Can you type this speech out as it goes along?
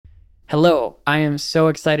Hello, I am so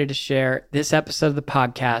excited to share this episode of the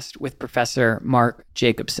podcast with Professor Mark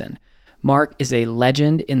Jacobson. Mark is a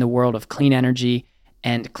legend in the world of clean energy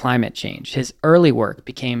and climate change. His early work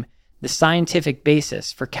became the scientific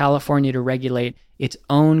basis for California to regulate its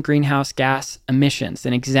own greenhouse gas emissions,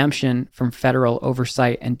 an exemption from federal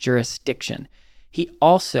oversight and jurisdiction. He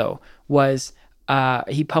also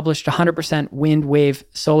he published 100% wind wave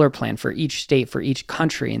solar plan for each state, for each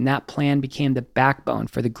country, and that plan became the backbone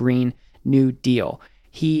for the Green New Deal.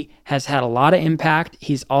 He has had a lot of impact.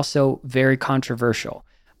 He's also very controversial.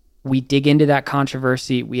 We dig into that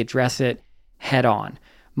controversy. We address it head on.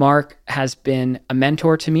 Mark has been a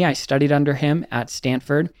mentor to me. I studied under him at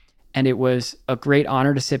Stanford, and it was a great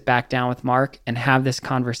honor to sit back down with Mark and have this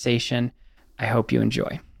conversation. I hope you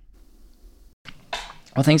enjoy.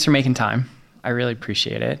 Well, thanks for making time. I really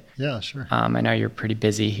appreciate it. Yeah, sure. I know you're pretty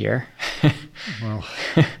busy here. Well,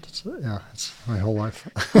 it's my whole life.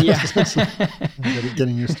 Yeah. I'm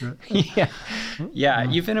getting used to it. Yeah.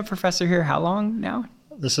 You've been a professor here how long now?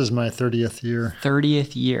 This is my 30th year.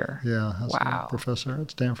 30th year. Yeah. As wow. A professor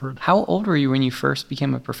at Stanford. How old were you when you first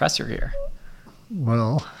became a professor here?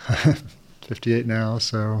 Well, 58 now,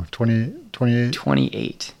 so 28.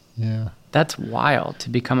 28. Yeah. That's wild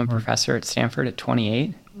to become a professor at Stanford at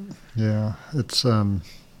 28. Yeah, it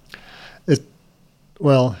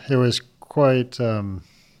was quite, it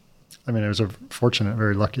was fortunate,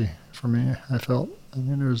 very lucky for me, I felt. I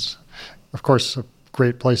mean, it was, of course, a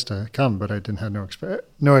great place to come, but I didn't have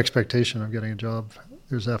no expectation of getting a job.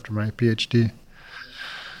 It was after my PhD.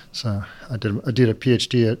 So I did a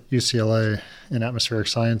PhD at UCLA in atmospheric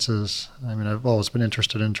sciences. I mean, I've always been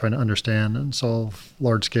interested in trying to understand and solve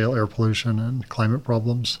large-scale air pollution and climate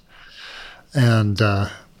problems. And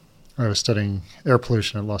I was studying air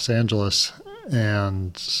pollution in Los Angeles,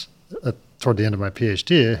 and toward the end of my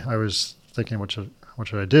PhD, I was thinking, what should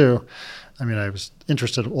I do? I mean, I was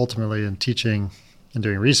interested ultimately in teaching and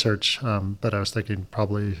doing research, but I was thinking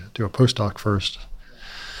probably do a postdoc first.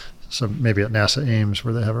 So maybe at NASA Ames,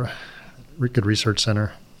 where they have a good research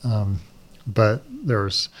center. But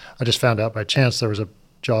I just found out by chance there was a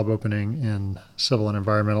job opening in civil and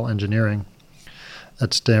environmental engineering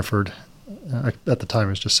at Stanford. At the time,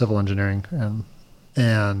 it was just civil engineering,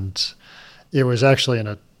 and it was actually on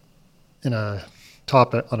a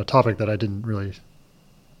topic that I didn't really.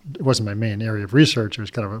 It wasn't my main area of research. It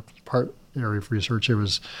was kind of a part area of research.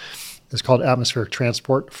 It's called atmospheric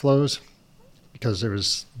transport flows, because it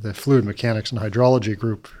was the fluid mechanics and hydrology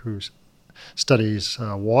group who studies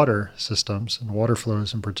water systems and water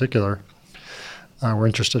flows in particular. We're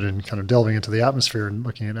interested in kind of delving into the atmosphere and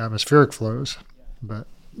looking at atmospheric flows, but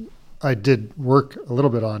I did work a little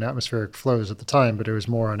bit on atmospheric flows at the time, but it was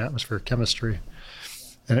more on atmospheric chemistry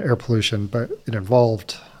and air pollution, but it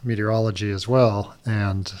involved meteorology as well.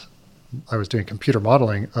 And I was doing computer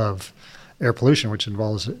modeling of air pollution, which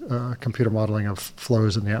involves computer modeling of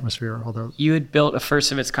flows in the atmosphere. Although you had built a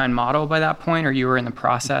first of its kind model by that point, or you were in the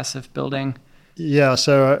process of building? Yeah,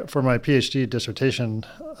 so for my PhD dissertation,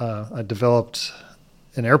 I developed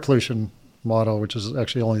an air pollution model, which is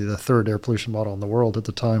actually only the third air pollution model in the world at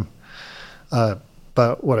the time.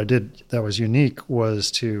 But what I did that was unique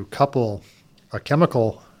was to couple a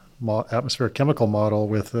atmospheric chemical model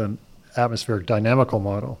with an atmospheric dynamical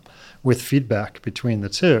model with feedback between the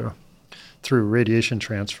two through radiation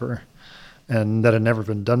transfer. And that had never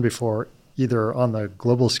been done before, either on the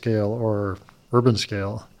global scale or urban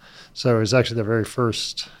scale. So it was actually the very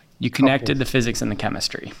first. You connected the physics and the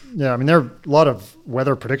chemistry. Yeah, I mean, there are a lot of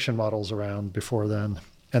weather prediction models around before then.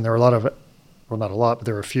 And there were not a lot, but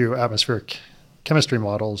there were a few atmospheric chemistry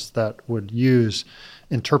models that would use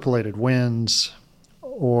interpolated winds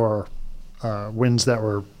or winds that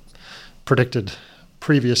were predicted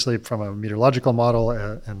previously from a meteorological model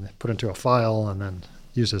and put into a file and then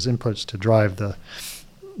used as inputs to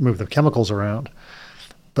move the chemicals around.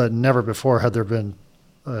 But never before had there been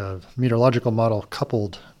a meteorological model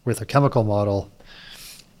coupled with a chemical model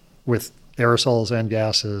with aerosols and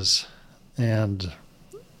gases and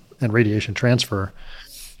radiation transfer,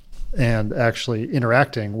 and actually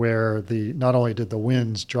interacting, where not only did the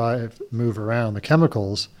winds move around the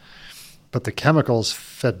chemicals, but the chemicals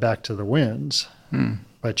fed back to the winds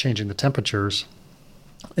by changing the temperatures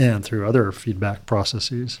and through other feedback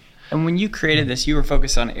processes. And when you created this, you were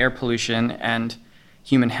focused on air pollution and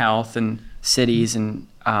human health and cities and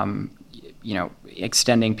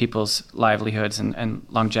extending people's livelihoods and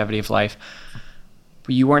longevity of life.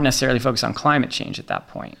 But you weren't necessarily focused on climate change at that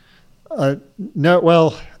point. No,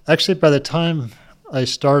 well, actually, by the time I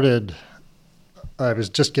started, I was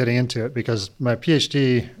just getting into it because my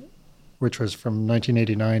PhD, which was from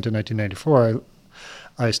 1989 to 1994,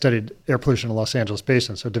 I studied air pollution in the Los Angeles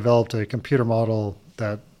basin. So developed a computer model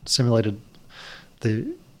that simulated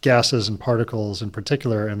the gases and particles in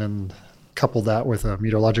particular, and then coupled that with a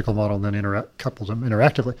meteorological model and then coupled them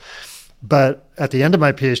interactively. But at the end of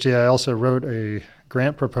my PhD, I also wrote a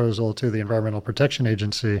grant proposal to the Environmental Protection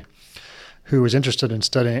Agency, who was interested in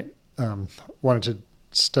studying, wanted to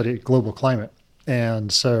study global climate.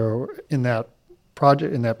 And so in that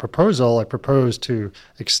proposal, I proposed to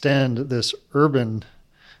extend this urban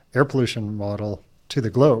air pollution model to the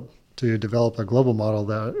globe, to develop a global model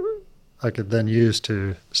that I could then use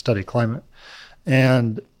to study climate.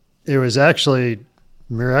 And it was actually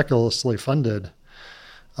miraculously funded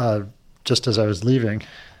just as I was leaving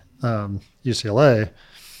UCLA.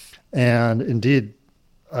 And indeed,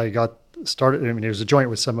 I got started. I mean, it was a joint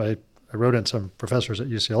with I wrote in some professors at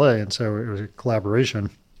UCLA, and so it was a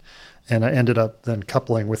collaboration. And I ended up then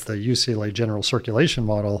coupling with the UCLA general circulation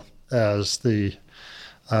model as the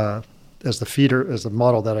feeder, as the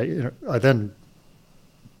model that I then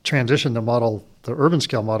transitioned the urban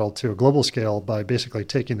scale model to a global scale by basically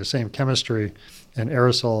taking the same chemistry and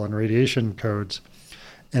aerosol and radiation codes,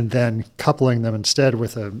 and then coupling them instead of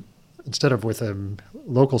with a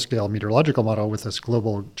local scale meteorological model with this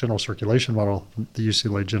global general circulation model, the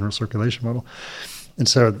UCLA general circulation model. And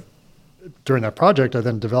so during that project, I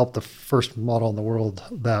then developed the first model in the world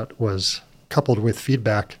that was coupled with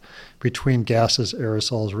feedback between gases,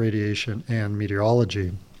 aerosols, radiation, and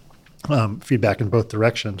meteorology. Feedback in both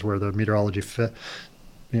directions, where the meteorology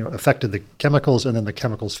affected the chemicals, and then the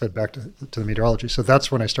chemicals fed back to the meteorology. So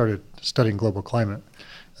that's when I started studying global climate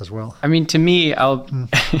as well. I mean, to me,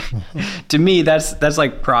 to me, that's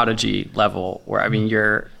like prodigy level. Where I mean,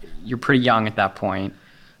 you're pretty young at that point.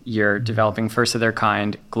 You're developing first of their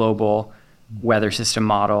kind global weather system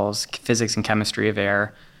models, physics and chemistry of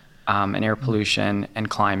air, and air pollution and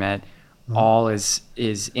climate. All is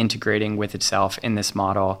integrating with itself in this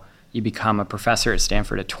model. You become a professor at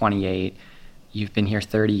Stanford at 28. You've been here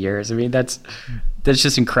 30 years. I mean, that's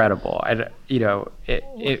just incredible.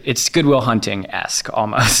 It's Good Will Hunting-esque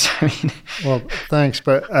almost. I mean, well, thanks,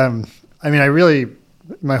 but I mean,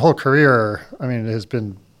 my whole career, I mean, it has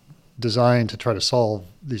been designed to try to solve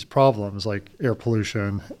these problems like air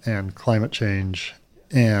pollution and climate change,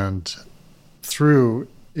 and through,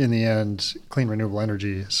 in the end, clean renewable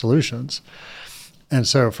energy solutions. And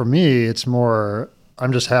so for me, it's more,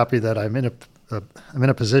 I'm just happy that I'm in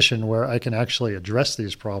a position where I can actually address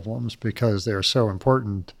these problems because they're so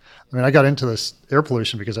important. I mean, I got into this air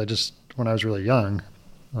pollution because when I was really young,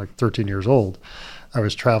 like 13 years old, I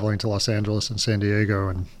was traveling to Los Angeles and San Diego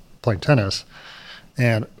and playing tennis.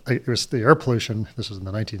 And it was the air pollution, this was in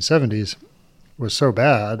the 1970s, was so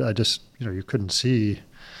bad, I just, you couldn't see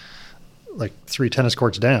like 3 tennis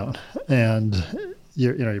courts down. And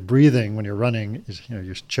you're breathing when you're running,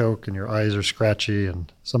 you choke and your eyes are scratchy, and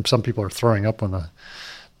some people are throwing up on the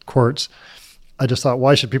courts. I just thought,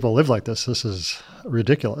 why should people live like this? This is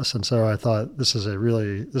ridiculous. And so I thought, this is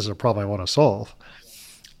a problem I want to solve.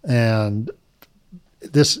 And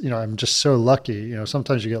this, I'm just so lucky.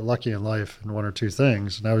 Sometimes you get lucky in life in one or two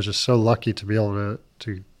things, and I was just so lucky to be able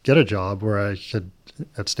to get a job where I could,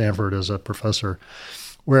 at Stanford as a professor,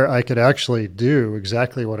 where I could actually do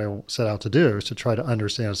exactly what I set out to do, is to try to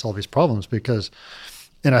understand and solve these problems,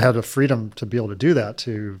 and I had the freedom to be able to do that,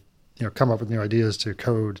 to come up with new ideas, to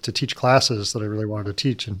code, to teach classes that I really wanted to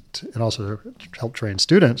teach, and also to help train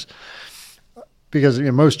students. Because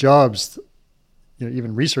most jobs,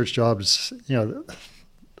 even research jobs,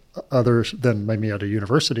 other than maybe at a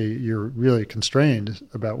university, you're really constrained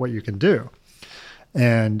about what you can do.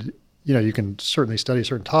 And you can certainly study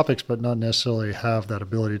certain topics, but not necessarily have that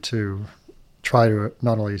ability to try to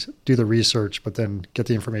not only do the research, but then get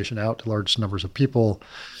the information out to large numbers of people,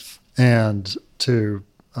 and to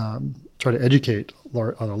try to educate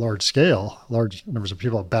on a large scale, large numbers of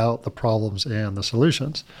people about the problems and the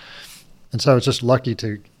solutions. And so I was just lucky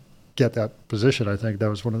to get that position. I think that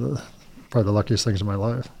was probably the luckiest things in my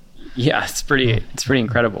life. Yeah, it's pretty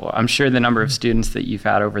incredible. I'm sure the number of students that you've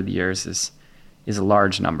had over the years is a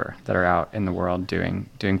large number that are out in the world doing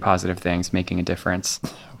positive things, making a difference.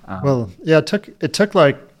 Well, yeah, it took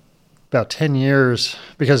like about 10 years,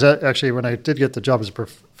 because actually when I did get the job as a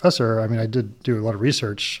professor, I mean, I did do a lot of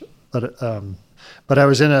research, but I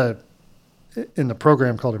was in the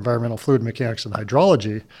program called Environmental Fluid Mechanics and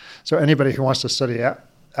Hydrology. So anybody who wants to study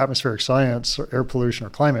atmospheric science or air pollution or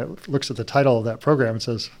climate looks at the title of that program and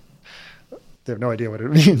says, they have no idea what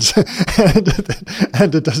it means.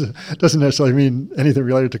 and it doesn't necessarily mean anything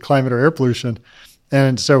related to climate or air pollution.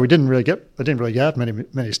 And so I didn't really get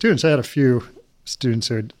many students. I had a few students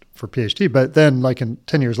for PhD, but then like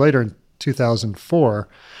 10 years later, in 2004,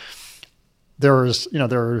 there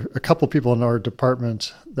were a couple of people in our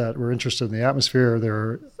department that were interested in the atmosphere. There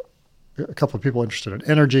were a couple of people interested in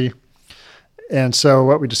energy. And so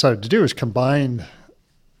what we decided to do is combine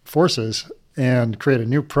forces and create a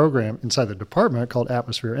new program inside the department called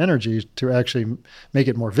Atmosphere Energy to actually make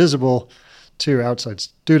it more visible to outside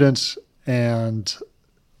students, and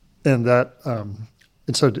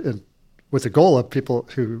so with the goal of people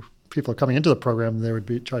coming into the program, they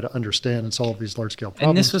would try to understand and solve these large scale problems.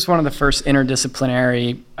 And this was one of the first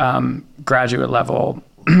interdisciplinary graduate level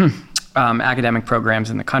academic programs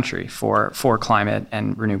in the country for climate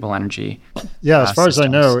and renewable energy. Yeah, as far systems. as I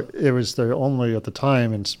know, it was the only at the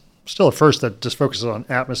time, and still a first, that just focuses on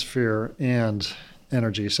atmosphere and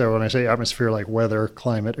energy. So when I say atmosphere, like weather,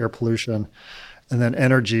 climate, air pollution, and then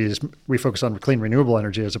energy we focus on clean renewable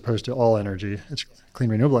energy as opposed to all energy. It's clean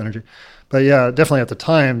renewable energy. But yeah, definitely at the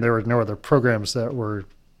time, there were no other programs that were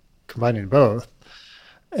combining both.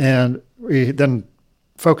 And we then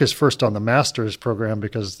focused first on the master's program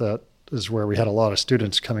because that is where we had a lot of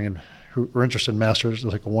students coming in who were interested in master's. It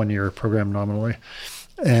was like a 1-year program nominally,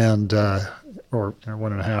 and or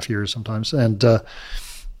 1.5 years sometimes. And there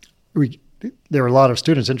were a lot of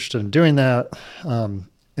students interested in doing that.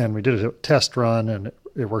 And we did a test run, and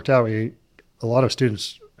it worked out. A lot of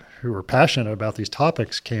students who were passionate about these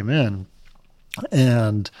topics came in,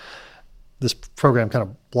 and this program kind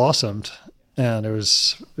of blossomed. And it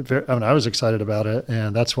was I was excited about it,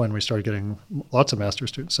 and that's when we started getting lots of master's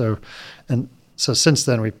students. So since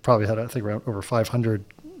then, we probably had, I think, around over 500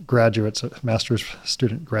 master's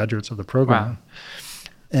student graduates of the program. Wow.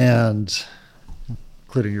 And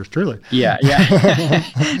including yours truly. Yeah.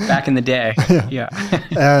 Back in the day. Yeah.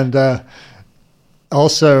 And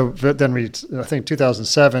also, then I think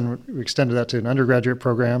 2007, we extended that to an undergraduate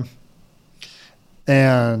program.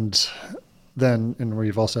 And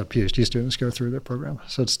we've also had PhD students go through the program.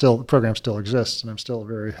 So the program still exists, and I'm still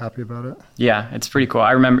very happy about it. Yeah, it's pretty cool.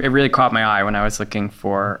 I remember it really caught my eye when I was looking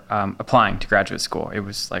for applying to graduate school. It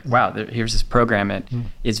was like, wow, here's this program. It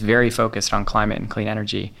is very focused on climate and clean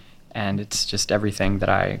energy. And it's just everything that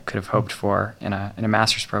I could have hoped for in a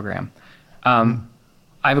master's program. I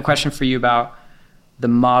have a question for you about the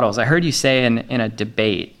models. I heard you say in a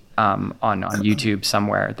debate on YouTube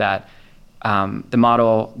somewhere that the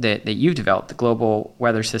model that you've developed, the global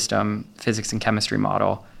weather system physics and chemistry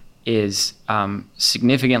model, is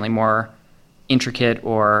significantly more intricate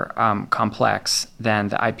or complex than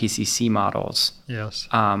the IPCC models. Yes.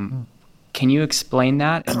 Can you explain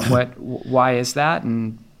that, and why is that,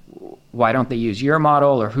 and why don't they use your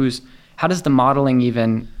model, or how does the modeling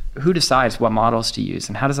who decides what models to use,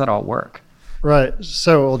 and how does that all work? Right.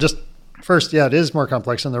 So just first, yeah, it is more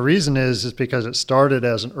complex. And the reason is because it started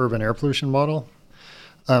as an urban air pollution model.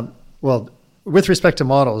 Well, with respect to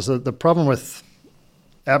models, the problem with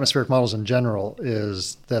atmospheric models in general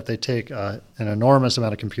is that they take an enormous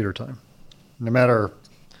amount of computer time. No matter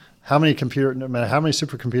how many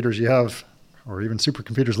supercomputers you have, or even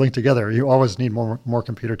supercomputers linked together, you always need more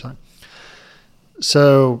computer time.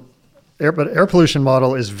 So, but air pollution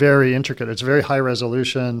model is very intricate. It's very high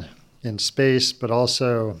resolution in space, but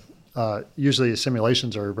also usually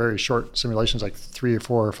simulations are very short simulations, like 3 or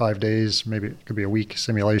 4 or 5 days, maybe it could be a week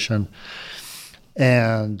simulation.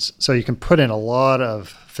 And so you can put in a lot of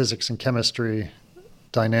physics and chemistry,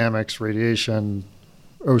 dynamics, radiation,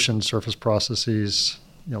 ocean surface processes,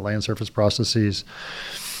 land surface processes.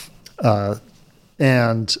 So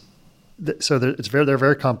they're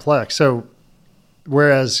very complex. So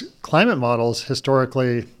whereas climate models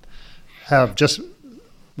historically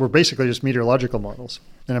were basically just meteorological models.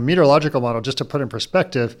 And a meteorological model, just to put in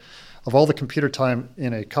perspective, of all the computer time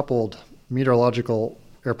in a coupled meteorological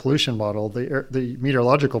air pollution model, the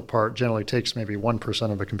meteorological part generally takes maybe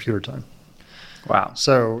 1% of the computer time. Wow.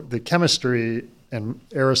 So the chemistry and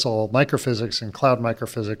aerosol microphysics and cloud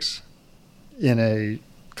microphysics in a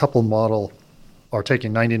coupled model are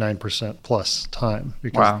taking 99% plus time.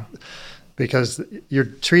 Because you're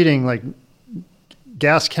treating like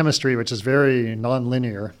gas chemistry, which is very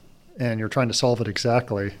nonlinear, and you're trying to solve it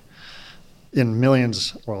exactly in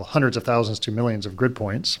hundreds of thousands to millions of grid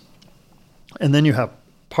points. And then you have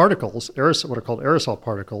particles, what are called aerosol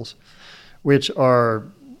particles, which are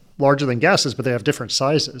larger than gases, but they have different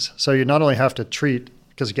sizes. So you not only have to treat,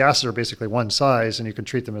 because gases are basically one size, and you can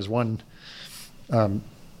treat them as one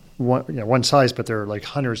size, but there are like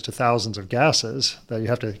hundreds to thousands of gases that you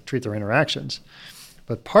have to treat their interactions.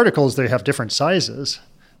 But particles, they have different sizes.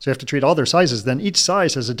 So you have to treat all their sizes. Then each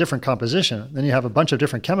size has a different composition. Then you have a bunch of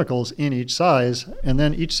different chemicals in each size, and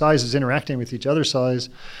then each size is interacting with each other size.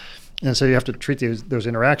 And so you have to treat those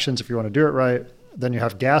interactions if you want to do it right. then you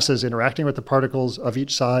have gases interacting with the particles of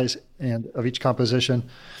each size and of each composition.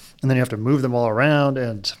 And then you have to move them all around,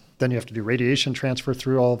 and then you have to do radiation transfer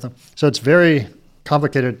through all of them. So it's very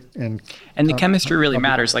complicated. And the chemistry really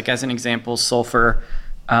matters. Like as an example, sulfur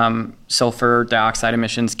dioxide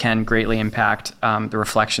emissions can greatly impact the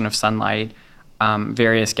reflection of sunlight.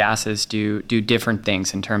 Various gases do different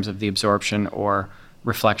things in terms of the absorption or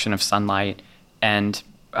reflection of sunlight. And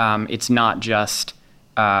it's not just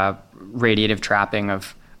radiative trapping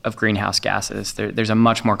of greenhouse gases. There's a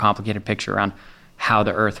much more complicated picture around how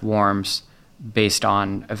the Earth warms based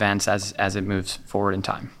on events as it moves forward in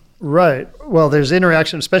time. Right. Well, there's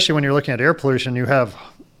interaction, especially when you're looking at air pollution. You have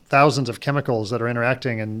thousands of chemicals that are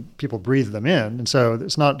interacting and people breathe them in. And so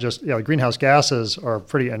it's not just, greenhouse gases are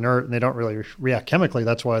pretty inert and they don't really react chemically.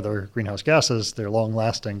 That's why they're greenhouse gases. They're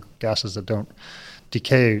long-lasting gases that don't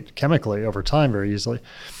decay chemically over time very easily.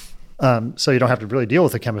 So you don't have to really deal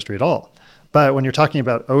with the chemistry at all. But when you're talking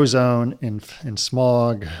about ozone in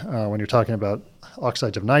smog, when you're talking about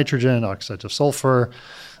oxides of nitrogen, oxides of sulfur,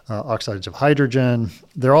 oxides of hydrogen,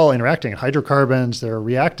 they're all interacting. Hydrocarbons, they're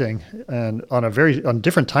reacting, and on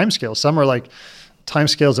different timescales. Some are like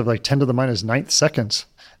timescales of like 10 to the minus ninth seconds,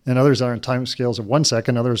 and others are in timescales of 1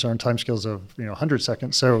 second. Others are in timescales of 100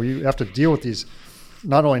 seconds. So you have to deal with these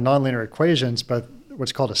not only nonlinear equations, but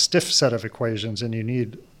what's called a stiff set of equations, and you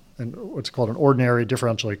need what's called an ordinary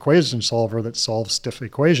differential equation solver that solves stiff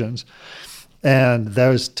equations, and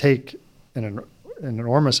those take an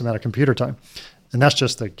enormous amount of computer time. And that's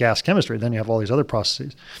just the gas chemistry. Then you have all these other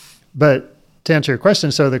processes. But to answer your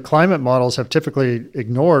question, so the climate models have typically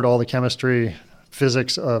ignored all the chemistry,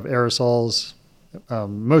 physics of aerosols.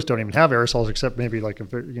 Most don't even have aerosols except maybe like a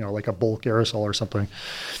bulk aerosol or something.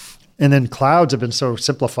 And then clouds have been so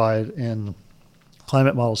simplified in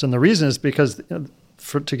climate models. And the reason is because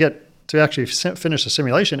to actually finish a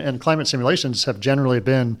simulation, and climate simulations have generally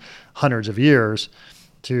been hundreds of years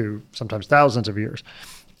to sometimes thousands of years.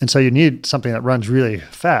 And so you need something that runs really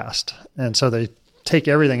fast. And so they take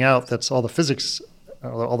everything out, that's all the physics,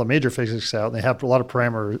 all the major physics out, and they have a lot of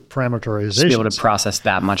parameterization. To be able to process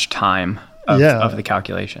that much time of the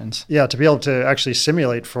calculations. Yeah, to be able to actually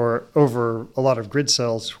simulate for over a lot of grid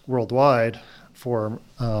cells worldwide for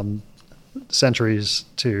centuries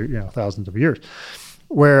to thousands of years.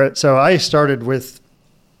 So I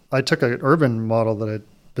took an urban model that I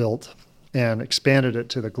built and expanded it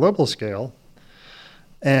to the global scale.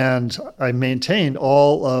 And I maintained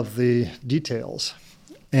all of the details.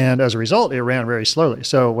 And as a result, it ran very slowly.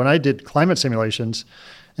 So when I did climate simulations,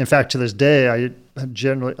 in fact, to this day,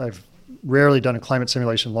 I've rarely done a climate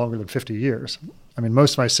simulation longer than 50 years. I mean,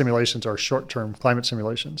 most of my simulations are short-term climate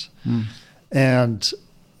simulations. And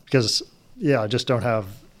because, I just don't have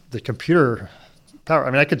the computer power.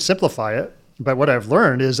 I mean, I could simplify it, but what I've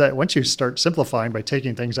learned is that once you start simplifying by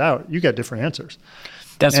taking things out, you get different answers.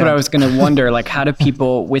 That's what I was going to wonder, like how do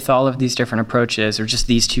people with all of these different approaches, or just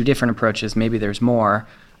these two different approaches, maybe there's more,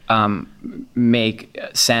 make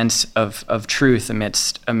sense of truth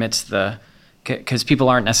amidst the, because people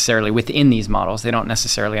aren't necessarily within these models. They don't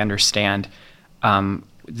necessarily understand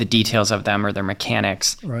the details of them or their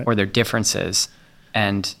mechanics or their differences.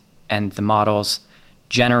 And the models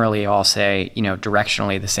generally all say,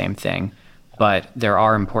 directionally the same thing, but there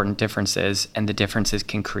are important differences, and the differences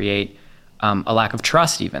can create a lack of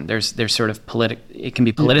trust. Even there's sort of it can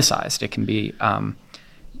be politicized. It can be,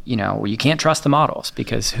 where you can't trust the models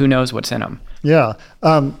because who knows what's in them. Yeah.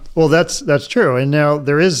 Well, that's true. And now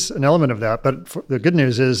there is an element of that, but the good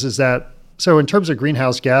news is that, so in terms of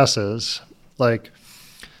greenhouse gases, like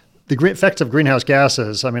the effects of greenhouse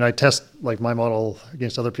gases, I mean, I test like my model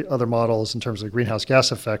against other models in terms of greenhouse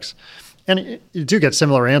gas effects. And you do get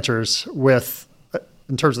similar answers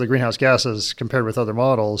in terms of the greenhouse gases compared with other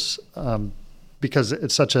models, because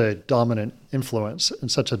it's such a dominant influence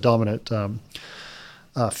and such a dominant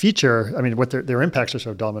feature. I mean, what their impacts are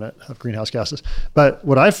so dominant of greenhouse gases. But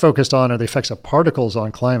what I've focused on are the effects of particles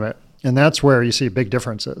on climate, and that's where you see big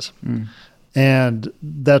differences. And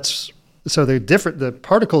the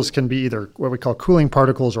particles can be either what we call cooling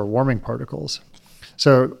particles or warming particles.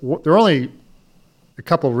 So there are only a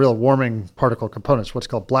couple of real warming particle components, what's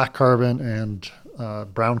called black carbon and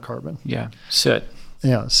brown carbon. Yeah, soot.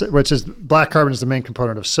 Yeah, which is black carbon is the main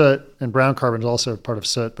component of soot, and brown carbon is also part of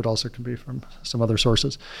soot, but also can be from some other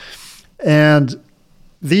sources. And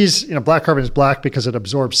these, black carbon is black because it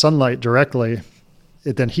absorbs sunlight directly.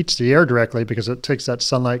 It then heats the air directly because it takes that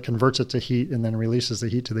sunlight, converts it to heat, and then releases the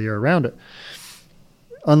heat to the air around it.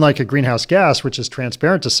 Unlike a greenhouse gas, which is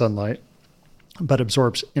transparent to sunlight, but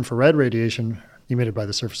absorbs infrared radiation emitted by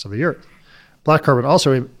the surface of the Earth. Black carbon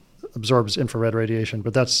also absorbs infrared radiation,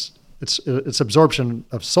 but that's its absorption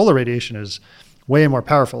of solar radiation is way more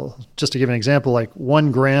powerful. Just to give an example, like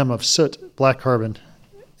 1 gram of soot, black carbon,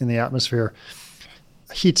 in the atmosphere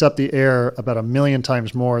heats up the air about 1 million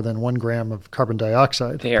times more than 1 gram of carbon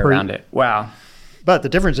dioxide. The air around it. Wow. But the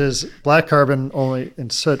difference is black carbon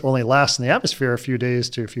and soot only lasts in the atmosphere a few days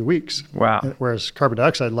to a few weeks. Wow. Whereas carbon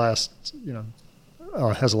dioxide lasts,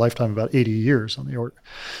 has a lifetime of about 80 years on the order.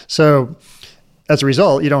 So as a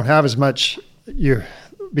result, you don't have as much, but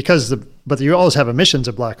you always have emissions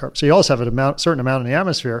of black carbon. So you always have a certain amount in the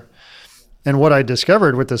atmosphere. And what I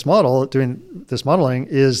discovered with this model, doing this modeling,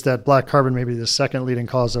 is that black carbon may be the second leading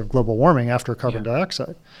cause of global warming after carbon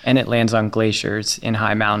dioxide. And it lands on glaciers in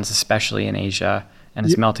high mountains, especially in Asia, and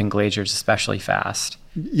it's melting glaciers especially fast.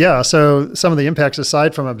 Yeah, so some of the impacts,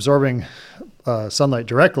 aside from absorbing sunlight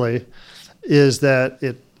directly, is that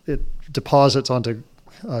it deposits onto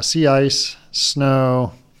sea ice,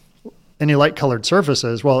 snow, any light-colored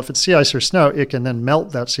surfaces. Well, if it's sea ice or snow, it can then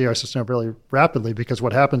melt that sea ice or snow really rapidly, because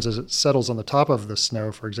what happens is it settles on the top of the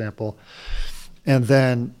snow, for example, and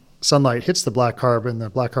then sunlight hits the black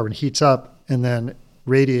carbon heats up and then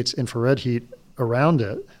radiates infrared heat around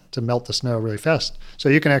it to melt the snow really fast. So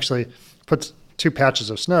you can actually put 2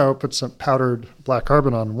 patches of snow, put some powdered black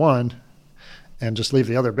carbon on one, and just leave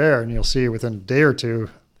the other bare, and you'll see within a day or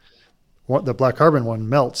two, the black carbon one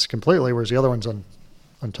melts completely, whereas the other one's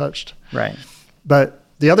untouched. Right. But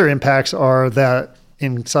the other impacts are that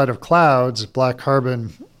inside of clouds, black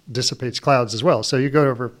carbon dissipates clouds as well. So you go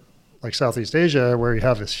over like Southeast Asia, where you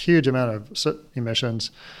have this huge amount of soot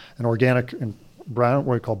emissions and organic and brown,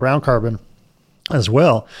 what we call brown carbon as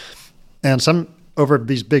well. And over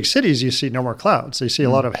these big cities, you see no more clouds. So you see a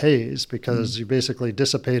lot of haze, because you basically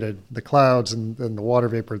dissipated the clouds, and then the water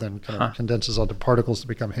vapor then kind of condenses onto particles to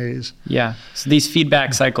become haze. Yeah. So these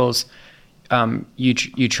feedback cycles,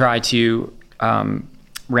 you try to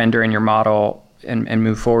render in your model and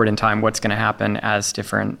move forward in time what's going to happen as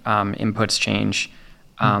different inputs change.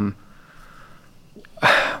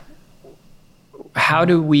 How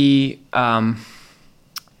do we?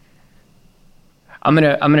 I'm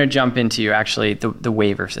gonna jump into actually the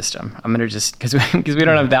waiver system. I'm gonna just because we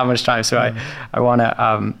don't have that much time, so I want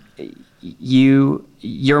to.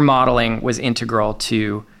 Your modeling was integral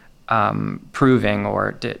to proving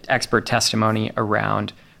or expert testimony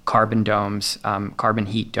around carbon domes, carbon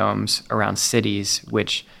heat domes around cities,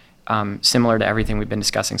 which, similar to everything we've been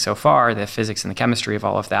discussing so far, the physics and the chemistry of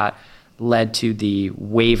all of that led to the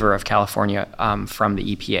waiver of California from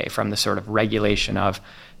the EPA, from the sort of regulation of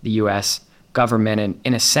the U.S. government. And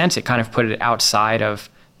in a sense, it kind of put it outside of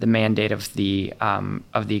the mandate of the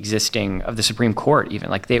Supreme Court, even.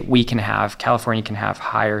 Like California can have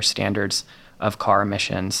higher standards of car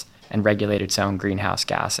emissions and regulate its own greenhouse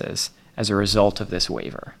gases as a result of this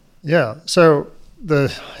waiver. Yeah. So the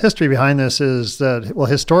history behind this is that, well,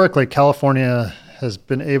 historically, California has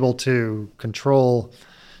been able to control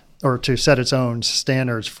or to set its own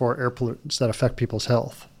standards for air pollutants that affect people's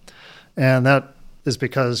health. And that is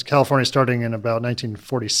because California, starting in about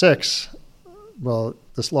 1946, well,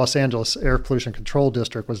 this Los Angeles Air Pollution Control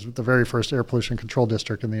District was the very first air pollution control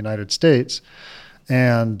district in the United States,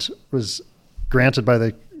 and was granted by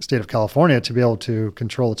the state of California to be able to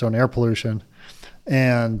control its own air pollution.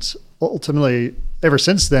 And ultimately, ever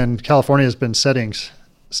since then, California has been setting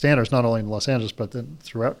standards, not only in Los Angeles, but then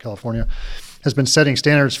throughout California, has been setting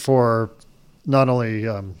standards for not only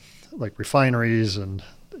like refineries and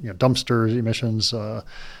dumpster emissions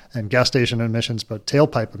and gas station emissions, but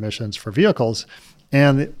tailpipe emissions for vehicles.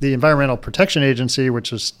 And the Environmental Protection Agency,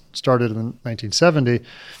 which was started in 1970,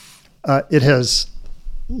 it has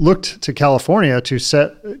looked to California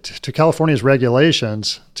to California's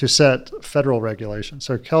regulations to set federal regulations.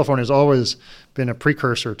 So California has always been a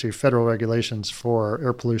precursor to federal regulations for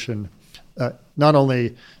air pollution, not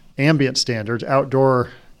only ambient standards,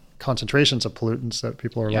 outdoor concentrations of pollutants that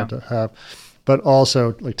people are allowed to have, but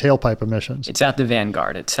also like tailpipe emissions. It's at the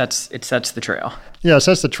vanguard. It sets the trail. Yeah, it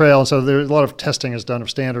sets the trail. And so there's a lot of testing is done of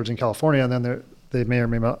standards in California, and then they may or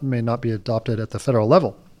may not be adopted at the federal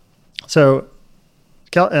level. So,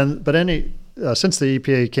 since the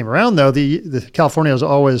EPA came around, though, the California has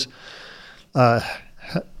always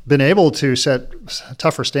been able to set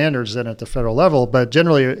tougher standards than at the federal level, but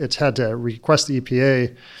generally it's had to request the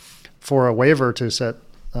EPA for a waiver to set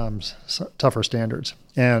tougher standards.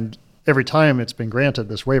 And every time it's been granted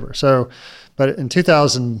this waiver. So, but in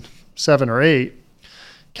 2007 or 8,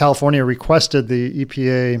 California requested the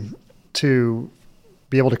EPA to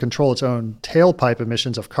be able to control its own tailpipe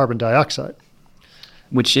emissions of carbon dioxide,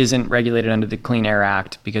 which isn't regulated under the Clean Air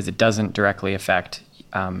Act because it doesn't directly affect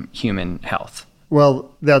human health.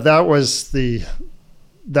 Well, that was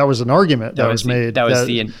that was an argument that was made.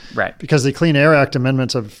 Right. Because the Clean Air Act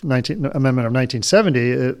amendment of 1970,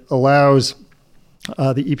 it allows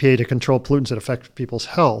the EPA to control pollutants that affect people's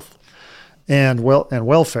health and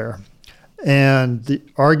welfare. And the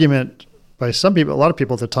argument by some people, a lot of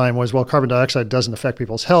people at the time, was, well, carbon dioxide doesn't affect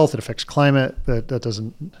people's health. It affects climate, but that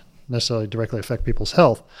doesn't necessarily directly affect people's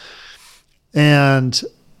health. And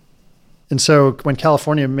so when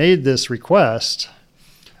California made this request,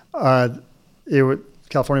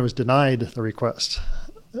 California was denied the request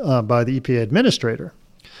by the EPA administrator.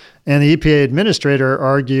 And the EPA administrator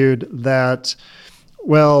argued that,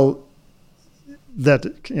 well, that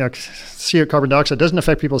carbon dioxide doesn't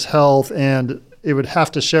affect people's health, and it would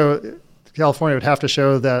have to show, California would have to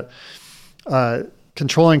show that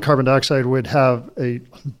controlling carbon dioxide would have a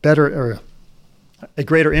better or a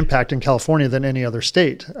greater impact in California than any other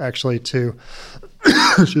state, actually, to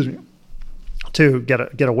to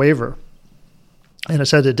get a waiver. And it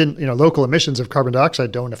said it didn't, local emissions of carbon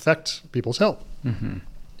dioxide don't affect people's health. Mm-hmm.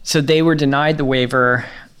 So they were denied the waiver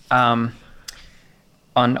on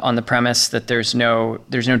the premise that there's no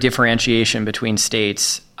differentiation between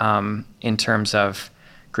states in terms of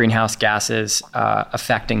greenhouse gases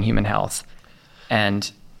affecting human health,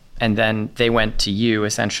 and then they went to you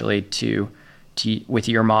essentially to with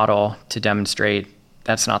your model to demonstrate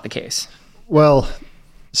that's not the case. Well,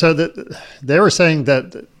 so they were saying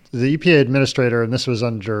that the EPA administrator, and this was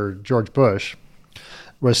under George Bush,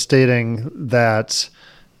 was stating that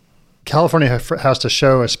California has to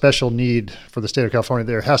show a special need for the state of California.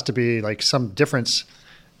 There has to be like some difference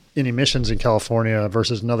in emissions in California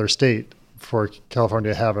versus another state for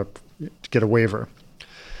California to get a waiver.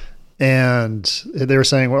 And they were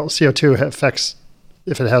saying, well, CO2 affects,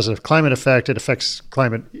 if it has a climate effect, it affects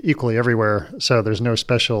climate equally everywhere. So there's no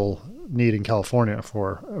special need in California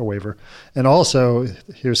for a waiver. And also,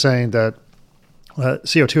 he was saying that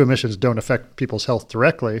CO2 emissions don't affect people's health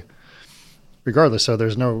directly, regardless. So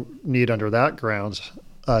there's no need under that grounds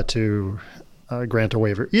to grant a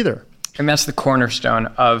waiver either. And that's the cornerstone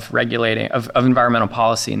of regulating of environmental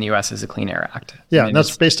policy in the U.S. is the Clean Air Act. Yeah, and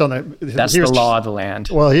that's based on that's the law of the land.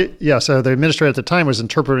 Well, so the administrator at the time was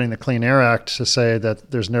interpreting the Clean Air Act to say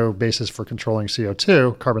that there's no basis for controlling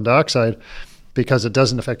CO2, carbon dioxide, because it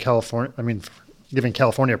doesn't affect California. I mean, giving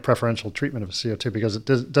California a preferential treatment of CO2 because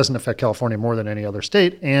it doesn't affect California more than any other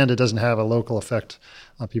state, and it doesn't have a local effect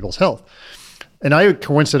on people's health. And I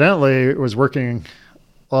coincidentally was working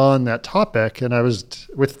on that topic, and I was,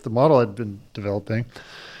 with the model I'd been developing,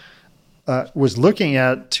 was looking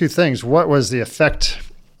at two things. What was the effect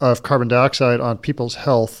of carbon dioxide on people's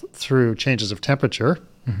health through changes of temperature?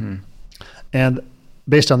 Mm-hmm. And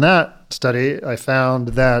based on that study, I found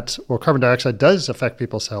that, well, carbon dioxide does affect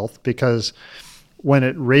people's health because when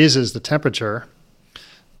it raises the temperature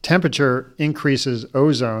increases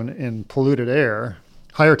ozone in polluted air.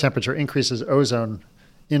 Higher temperature increases ozone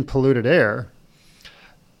in polluted air,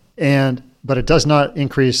 but it does not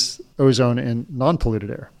increase ozone in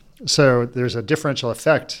non-polluted air. So there's a differential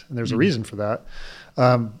effect, and there's a reason for that.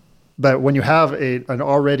 But when you have an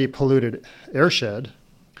already polluted airshed,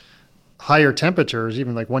 higher temperatures,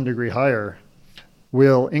 even like 1 degree higher,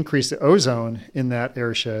 will increase the ozone in that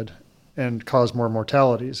airshed and cause more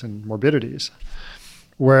mortalities and morbidities.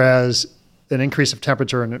 Whereas an increase of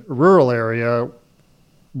temperature in a rural area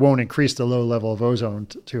won't increase the low level of ozone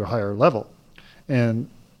to a higher level. And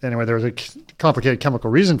anyway, there was a complicated chemical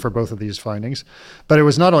reason for both of these findings. But it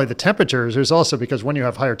was not only the temperatures, it was also because when you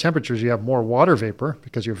have higher temperatures, you have more water vapor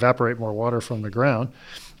because you evaporate more water from the ground.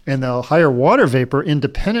 And the higher water vapor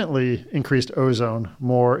independently increased ozone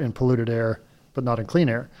more in polluted air, but not in clean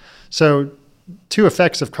air. So two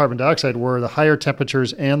effects of carbon dioxide were the higher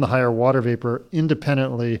temperatures and the higher water vapor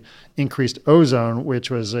independently increased ozone, which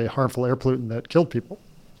was a harmful air pollutant that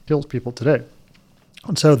kills people today.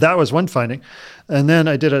 And so that was one finding. And then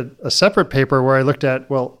I did a separate paper where I looked at,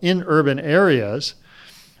 well, in urban areas,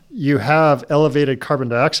 you have elevated carbon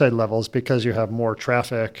dioxide levels because you have more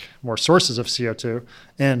traffic, more sources of CO2,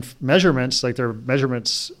 and measurements, like there are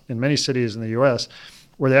measurements in many cities in the US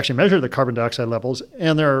where they actually measure the carbon dioxide levels,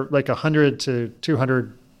 and they're like 100 to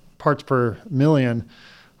 200 parts per million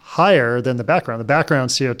higher than the background. The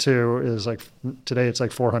background CO2 is like, today it's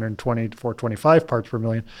like 420 to 425 parts per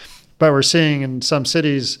million. But we're seeing in some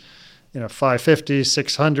cities, 550,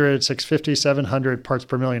 600, 650, 700 parts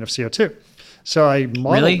per million of CO2. So I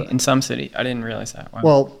modeled Really? that. In some cities? I didn't realize that. Wow.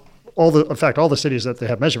 Well, in fact, all the cities that they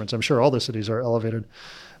have measurements, I'm sure all the cities are elevated.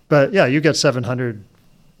 But yeah, you get 700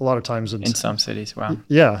 a lot of times. In some cities, wow.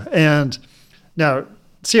 Yeah. And now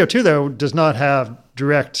CO2, though, does not have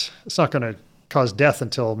it's not going to cause death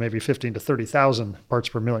until maybe 15 to 30,000 parts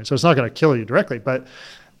per million. So it's not going to kill you directly. But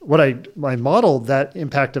what I modeled that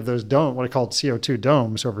impact of those what I called CO2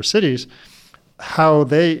 domes over cities, how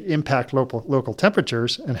they impact local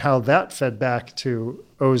temperatures and how that fed back to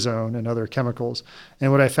ozone and other chemicals.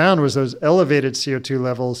 And what I found was those elevated CO2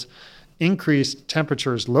 levels increased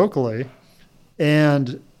temperatures locally,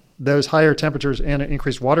 and those higher temperatures and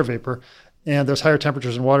increased water vapor, and those higher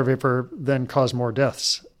temperatures and water vapor then cause more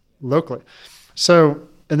deaths locally. So,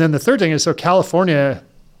 and then the third thing is, so California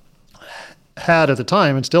had at the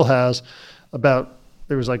time and still has there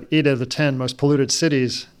was like 8 out of the 10 most polluted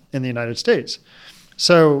cities in the United States.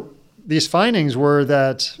 So these findings were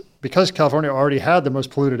that because California already had the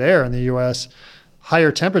most polluted air in the US,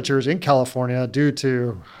 higher temperatures in California due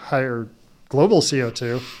to higher global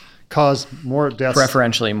CO2 caused more deaths.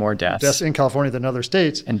 Preferentially more deaths. Deaths in California than other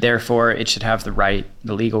states. And therefore it should have the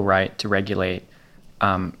legal right to regulate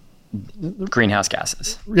greenhouse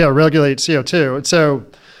gases. Yeah, regulate CO2.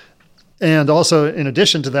 And also, in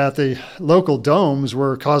addition to that, the local domes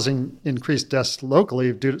were causing increased deaths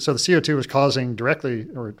locally. So the CO2 was causing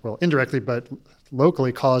indirectly, but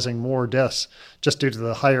locally causing more deaths just due to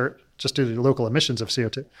the local emissions of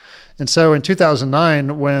CO2. And so in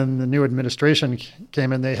 2009, when the new administration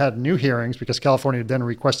came in, they had new hearings because California then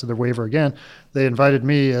requested the waiver again. They invited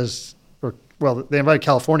they invited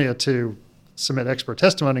California to submit expert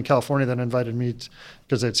testimony, and California then invited me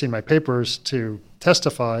because they'd seen my papers to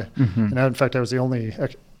testify. Mm-hmm. And in fact, I was the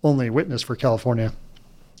only witness for California,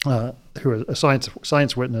 who was a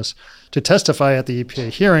science witness, to testify at the EPA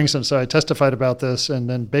hearings. And so I testified about this, and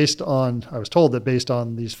then I was told that based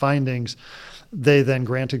on these findings, they then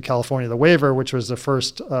granted California the waiver, which was the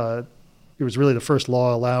first. It was really the first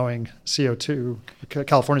law allowing CO2.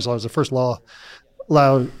 California's law was the first law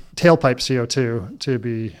allowed tailpipe CO2 to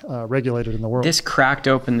be regulated in the world. This cracked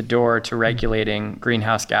open the door to regulating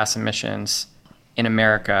greenhouse gas emissions in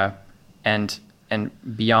America and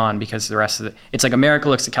beyond, because it's like America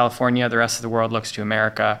looks to California, the rest of the world looks to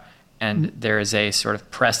America, and there is a sort of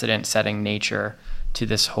precedent-setting nature to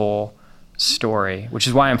this whole story, which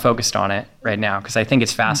is why I'm focused on it right now, because I think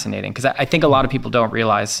it's fascinating. Because I think a lot of people don't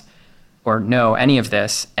realize or know any of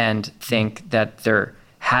this and think that there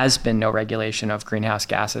has been no regulation of greenhouse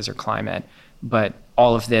gases or climate, but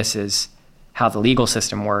all of this is how the legal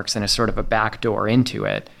system works and is sort of a backdoor into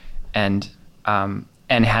it, and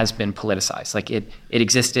has been politicized. Like it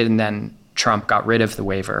existed, and then Trump got rid of the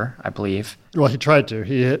waiver, I believe. Well, he tried to.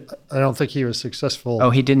 I don't think he was successful.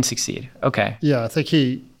 Oh, he didn't succeed. Okay. Yeah, I think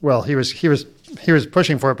he was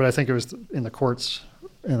pushing for it, but I think it was in the courts,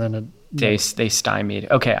 and then they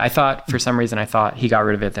stymied. Okay, for some reason I thought he got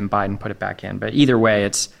rid of it, then Biden put it back in. But either way,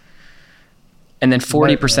 and then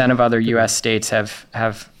 40% of other U.S. states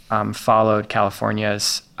have followed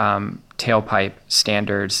California's tailpipe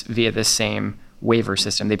standards via the same waiver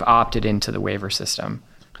system. They've opted into the waiver system.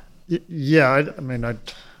 Yeah,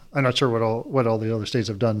 I'm not sure what all the other states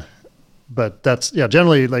have done, but that's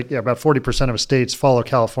generally about 40% of states follow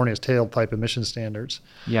California's tailpipe emission standards.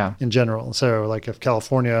 Yeah, in general. So like if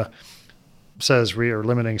California says we are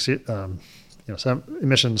limiting some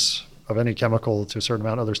emissions of any chemical to a certain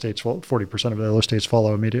amount, other states 40% of the other states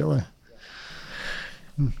follow immediately.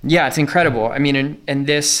 Yeah, it's incredible. I mean, and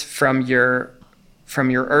this from your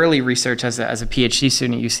early research as a PhD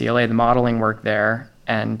student at UCLA, the modeling work there,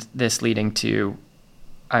 and this leading to,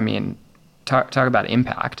 talk about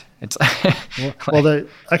impact. It's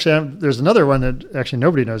there's another one that actually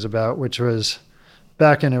nobody knows about, which was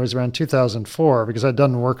it was around 2004, because I'd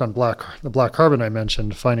done work on the black carbon I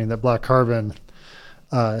mentioned, finding that black carbon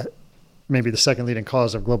may be the second leading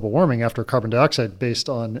cause of global warming after carbon dioxide, based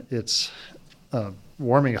on its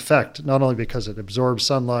warming effect, not only because it absorbs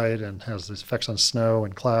sunlight and has these effects on snow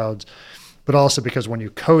and clouds, but also because when you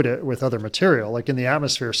coat it with other material, like in the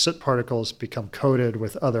atmosphere, soot particles become coated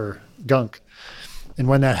with other gunk. And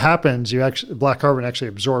when that happens, black carbon actually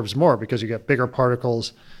absorbs more because you get bigger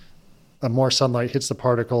particles, more sunlight hits the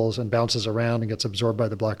particles and bounces around and gets absorbed by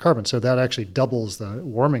the black carbon. So that actually doubles the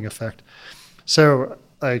warming effect. So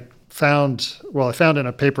I found in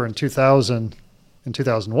a paper in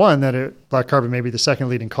 2001 that black carbon may be the second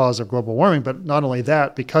leading cause of global warming. But not only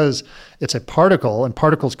that, because it's a particle, and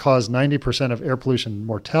particles cause 90% of air pollution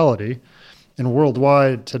mortality. And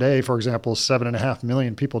worldwide today, for example, 7.5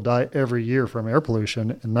 million people die every year from air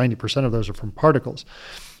pollution, and 90% of those are from particles.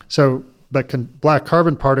 So, black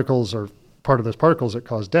carbon particles are part of those particles that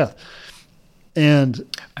cause death. And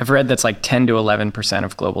I've read that's like 10 to 11%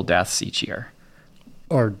 of global deaths each year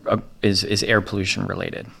is air pollution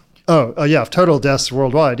related. Yeah, total deaths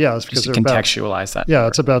worldwide. Yeah, it's because just to contextualize that. Yeah,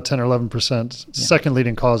 it's about 10 or 11%, second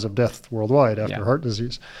leading cause of death worldwide after heart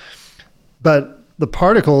disease. But the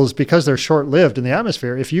particles, because they're short-lived in the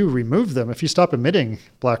atmosphere, if you remove them, if you stop emitting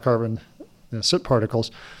black carbon soot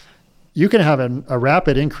particles, you can have a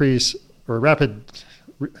rapid increase or rapid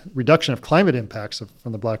reduction of climate impacts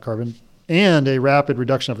from the black carbon and a rapid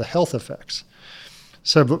reduction of the health effects.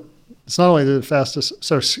 So it's not only the fastest,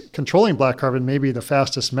 so controlling black carbon may be the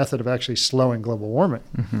fastest method of actually slowing global warming.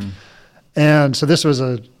 Mm-hmm. And so this was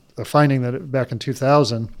a finding that back in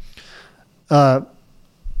 2000,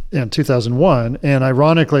 in 2001, and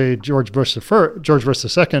ironically, George Bush II,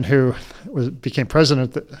 who became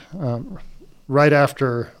president right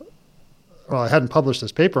after, well, I hadn't published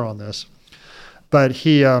this paper on this, but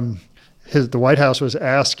the White House was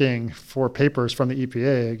asking for papers from the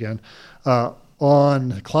EPA again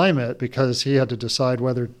on climate because he had to decide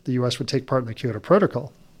whether the U.S. would take part in the Kyoto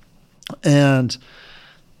Protocol. And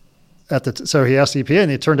so he asked the EPA,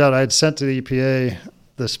 and it turned out I had sent to the EPA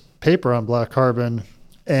this paper on black carbon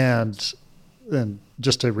and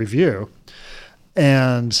just to review.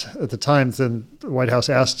 And at the time, then the White House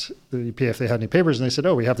asked the EPA if they had any papers, and they said,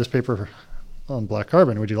 we have this paper on black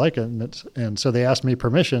carbon. Would you like it? And so they asked me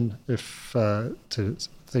permission if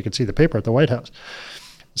they could see the paper at the White House.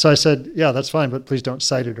 So I said, yeah, that's fine, but please don't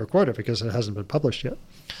cite it or quote it because it hasn't been published yet.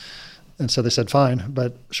 And so they said, fine.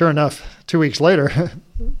 But sure enough, 2 weeks later,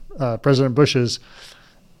 President Bush is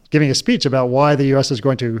giving a speech about why the U.S. is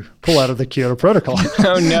going to pull out of the Kyoto Protocol.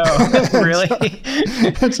 Oh, no. Really?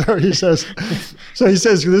 So he says,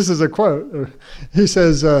 this is a quote. He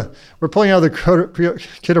says, we're pulling out of the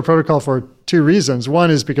Kyoto Protocol for two reasons. One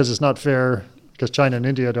is because it's not fair because China and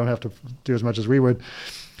India don't have to do as much as we would.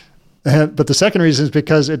 But the second reason is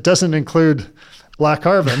because it doesn't include black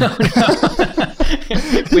carbon. Oh, no.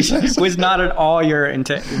 Which was not at all your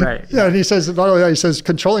intent, right? Yeah, and he says, not only that, he says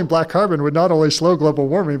controlling black carbon would not only slow global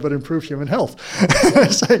warming, but improve human health.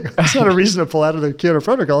 It's not a reason to pull out of the Kyoto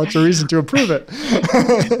Protocol, it's a reason to improve it.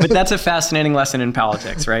 But that's a fascinating lesson in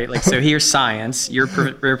politics, right? Like, so here's science, you're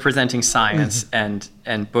representing science, and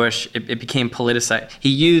Bush, it became politicized. He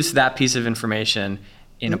used that piece of information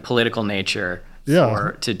in a political nature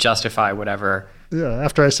to justify whatever. Yeah,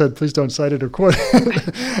 after I said, please don't cite it or quote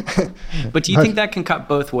it. But do you think that can cut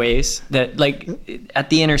both ways? That, like, at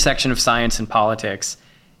the intersection of science and politics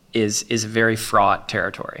is a very fraught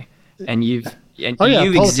territory. And you've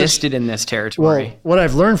existed in this territory. Well, what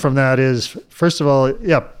I've learned from that is, first of all,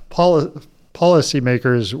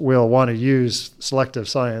 policymakers will want to use selective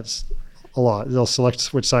science a lot. They'll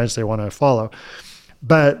select which science they want to follow.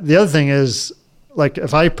 But the other thing is, like,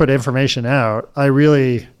 if I put information out, I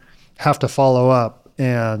really have to follow up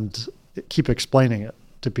and keep explaining it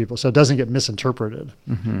to people so it doesn't get misinterpreted.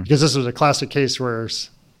 Mm-hmm. Because this was a classic case where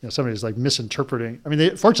somebody's like misinterpreting. I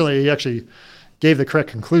mean, fortunately, he actually gave the correct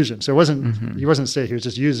conclusion. So it wasn't he wasn't saying, he was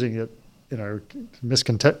just using it in a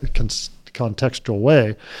contextual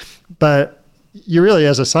way. But you really,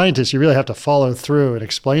 as a scientist, you really have to follow through and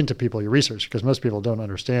explain to people your research because most people don't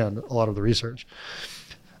understand a lot of the research.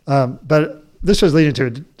 But this was leading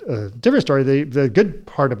to a different story. The good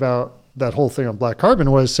part about that whole thing on black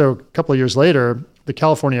carbon was, so a couple of years later, the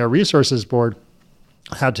California Air Resources Board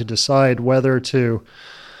had to decide whether to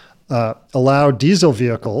allow diesel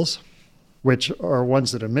vehicles, which are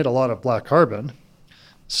ones that emit a lot of black carbon,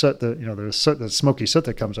 the smoky soot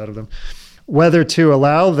that comes out of them, whether to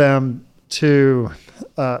allow them to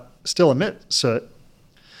still emit soot.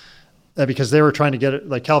 Because they were trying to get it,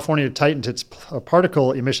 like California tightened its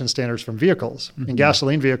particle emission standards from vehicles. Mm-hmm. And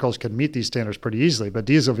gasoline vehicles could meet these standards pretty easily, but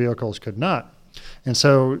diesel vehicles could not. And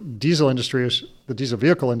so the diesel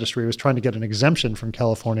vehicle industry was trying to get an exemption from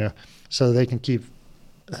California so they can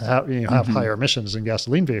have higher emissions than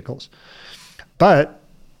gasoline vehicles. But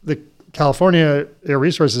the California Air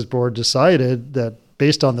Resources Board decided that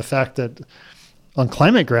based on the fact that on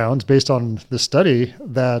climate grounds, based on the study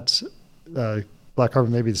that black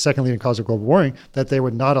carbon may be the second leading cause of global warming, that they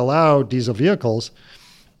would not allow diesel vehicles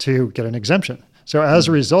to get an exemption. So as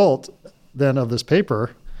a result then of this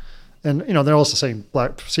paper, and they're also saying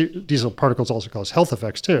diesel particles also cause health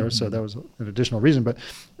effects too, mm-hmm. So that was an additional reason. But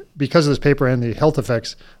because of this paper and the health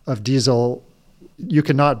effects of diesel, you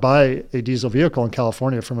cannot buy a diesel vehicle in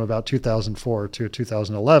California from about 2004 to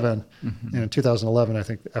 2011. Mm-hmm. And in 2011, I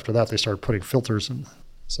think after that, they started putting filters in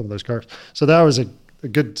some of those cars. So that was a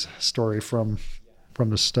good story from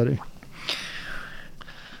the study.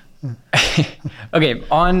 Okay,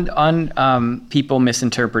 on people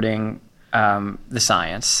misinterpreting the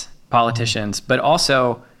science, politicians, but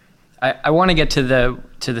also I want to get to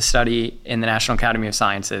to the study in the National Academy of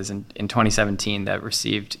Sciences in 2017 that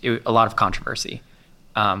received a lot of controversy.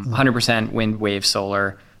 100% wind wave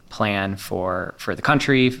solar plan for the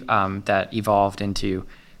country that evolved into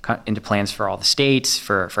plans for all the states,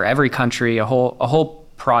 for every country, a whole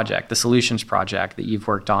project, the solutions project that you've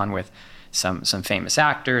worked on with some famous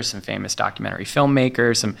actors, some famous documentary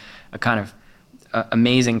filmmakers, a kind of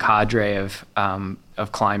amazing cadre of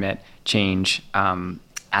climate change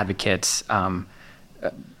advocates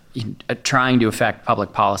trying to affect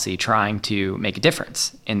public policy, trying to make a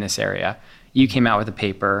difference in this area. You came out with a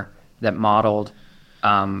paper that modeled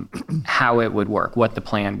how it would work, what the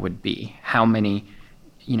plan would be, how many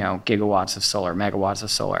gigawatts of solar, megawatts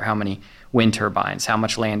of solar, how many wind turbines, how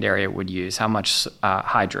much land area it would use, how much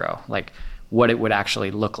hydro, like what it would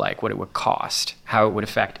actually look like, what it would cost, how it would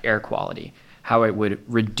affect air quality, how it would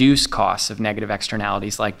reduce costs of negative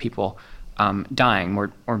externalities like people dying,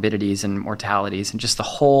 morbidities and mortalities, and just the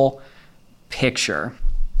whole picture.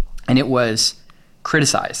 And it was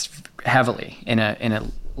criticized heavily in a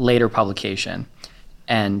later publication,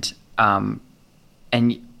 and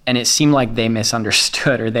it seemed like they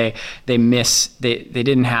misunderstood, or they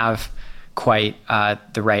didn't have quite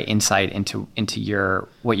the right insight into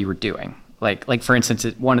what you were doing. Like for instance,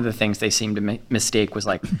 one of the things they seemed to mistake was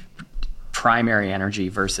like primary energy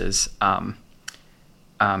versus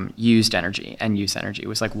used energy, and use energy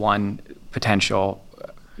was like one potential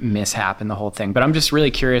mishap in the whole thing. But I'm just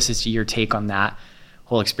really curious as to your take on that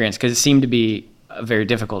whole experience, because it seemed to be a very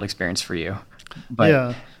difficult experience for you. But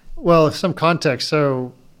yeah, well, some context.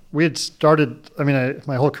 So we had started,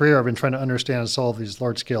 my whole career I've been trying to understand and solve these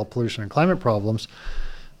large-scale pollution and climate problems.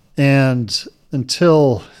 And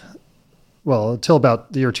until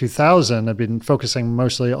about the year 2000, I've been focusing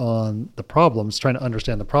mostly on the problems, trying to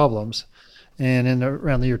understand the problems. And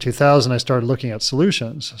around the year 2000, I started looking at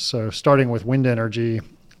solutions. So starting with wind energy,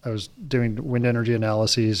 I was doing wind energy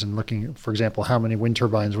analyses and looking, for example, how many wind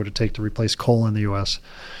turbines would it take to replace coal in the U.S.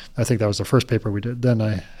 I think that was the first paper we did. Then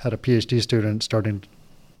I had a PhD student starting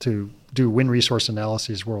to do wind resource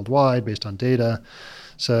analyses worldwide based on data.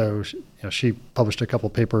 So she published a couple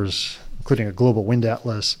of papers, including a global wind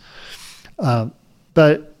atlas.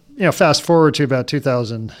 But fast forward to about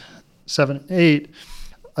 2007, 8,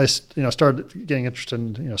 I started getting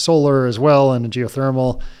interested in solar as well and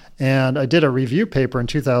geothermal. And I did a review paper in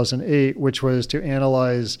 2008, which was to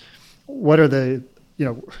analyze what are the,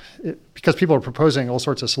 because people are proposing all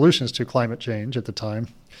sorts of solutions to climate change at the time,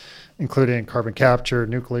 including carbon capture,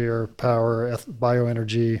 nuclear power,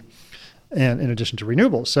 bioenergy, and in addition to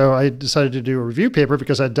renewables. So I decided to do a review paper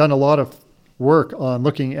because I'd done a lot of work on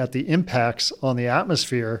looking at the impacts on the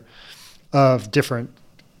atmosphere of different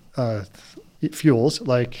fuels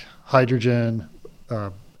like hydrogen,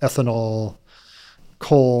 ethanol,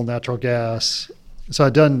 coal, natural gas. So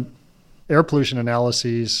I'd done air pollution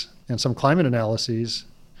analyses and some climate analyses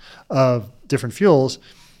of different fuels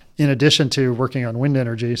in addition to working on wind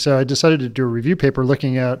energy. So I decided to do a review paper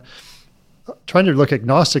trying to look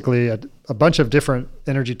agnostically at a bunch of different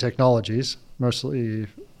energy technologies,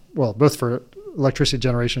 both for electricity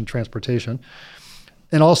generation and transportation,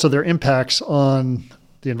 and also their impacts on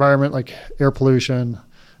the environment, like air pollution,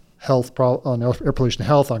 health,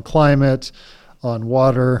 on climate, on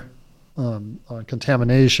water, on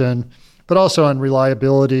contamination, but also on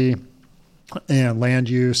reliability and land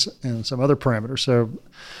use and some other parameters.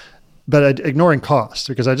 But ignoring cost,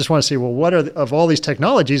 because I just want to see, what are of all these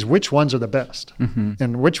technologies, which ones are the best,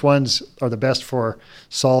 and which ones are the best for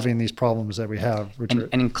solving these problems that we have, and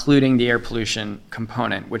including the air pollution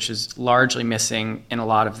component, which is largely missing in a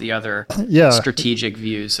lot of the other strategic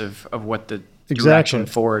views of what the direction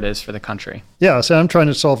forward is for the country. Yeah, so I'm trying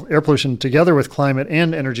to solve air pollution together with climate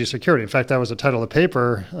and energy security. In fact, that was the title of the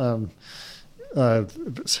paper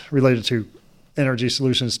related to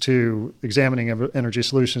examining energy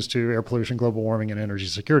solutions to air pollution, global warming, and energy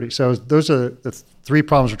security. So those are the three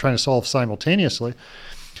problems we're trying to solve simultaneously.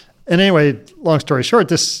 And anyway, long story short,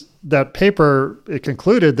 that paper, it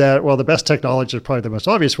concluded that, the best technology is probably the most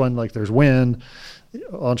obvious one, like there's wind,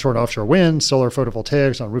 onshore and offshore wind, solar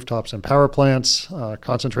photovoltaics on rooftops and power plants,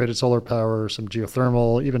 concentrated solar power, some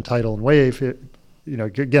geothermal, even tidal and wave,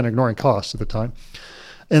 again, ignoring costs at the time.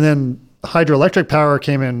 And then hydroelectric power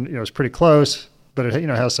came in, it was pretty close, but it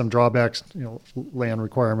has some drawbacks, land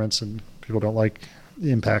requirements, and people don't like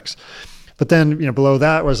the impacts. But then, below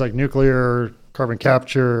that was like nuclear, carbon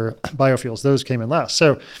capture, biofuels. Those came in last.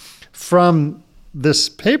 So from this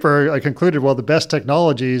paper, I concluded, the best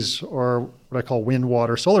technologies are what I call wind,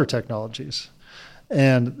 water, solar technologies.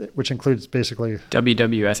 and which includes basically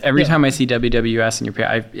WWS. Every time I see WWS in your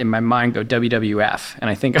page, in my mind go WWF, and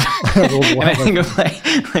I think of, and I think of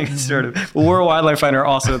like sort of World Wildlife Fund, are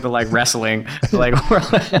also the like wrestling, like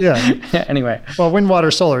yeah. Anyway, well, wind,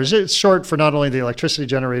 water, solar. It's short for not only the electricity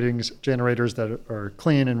generators that are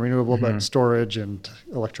clean and renewable, but storage and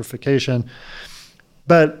electrification.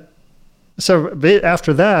 But so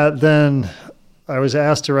after that, then I was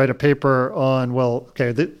asked to write a paper on, well, okay,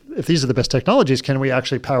 if these are the best technologies, can we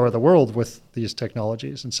actually power the world with these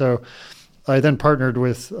technologies? And so I then partnered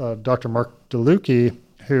with Dr. Mark DeLucchi,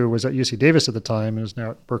 who was at UC Davis at the time and is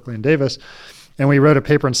now at Berkeley and Davis. And we wrote a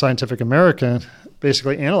paper in Scientific American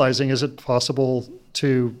basically analyzing, is it possible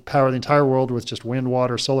to power the entire world with just wind,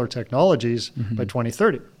 water, solar technologies by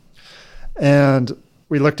 2030? And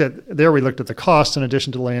we looked at the cost in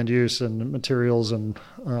addition to land use and materials and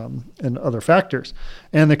other factors.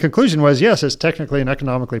 And the conclusion was, yes, it's technically and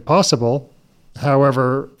economically possible.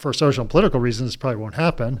 However, for social and political reasons, it probably won't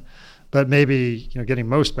happen. But maybe, getting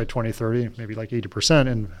most by 2030, maybe like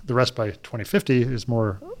 80%, and the rest by 2050 is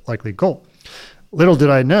more likely goal. Little did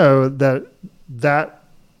I know that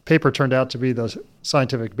paper turned out to be the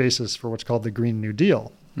scientific basis for what's called the Green New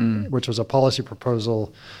Deal, which was a policy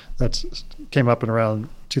proposal that came up in around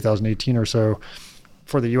 2018 or so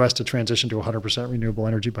for the U.S. to transition to 100% renewable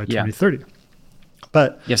energy by 2030.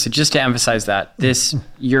 But so just to emphasize that,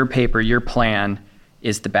 your paper, your plan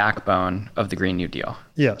is the backbone of the Green New Deal.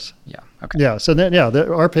 Yes. Yeah. Okay. Yeah. So then,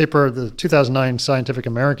 our paper, the 2009 Scientific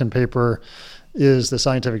American paper, is the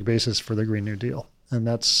scientific basis for the Green New Deal, and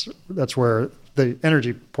that's where the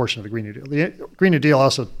energy portion of the Green New Deal. The Green New Deal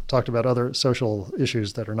also talked about other social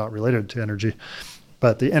issues that are not related to energy,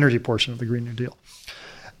 but the energy portion of the Green New Deal.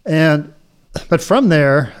 But from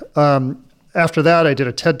there, after that, I did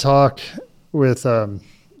a TED Talk with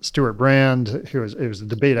Stuart Brand, it was a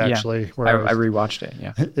debate actually. Where I rewatched it.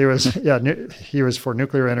 Yeah, it was. He was for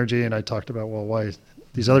nuclear energy, and I talked about why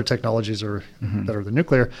these other technologies are better than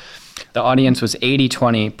nuclear. The audience was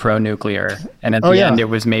 80-20 pro-nuclear, and at the end it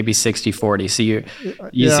was maybe 60-40. So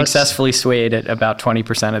you successfully swayed at about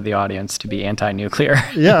 20% of the audience to be anti-nuclear.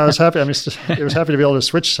 Yeah, I was happy. I mean, it was happy to be able to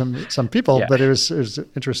switch some people, but it was an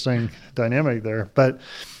interesting dynamic there. But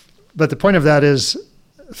the point of that is,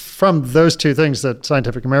 from those two things, that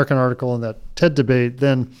Scientific American article and that TED debate,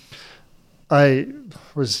 then I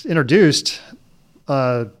was introduced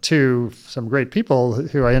to some great people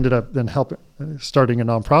who I ended up then starting a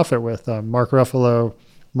nonprofit with, Mark Ruffalo,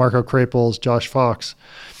 Marco Krapels, Josh Fox,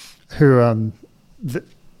 who,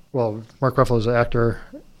 Mark Ruffalo is an actor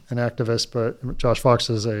and activist, but Josh Fox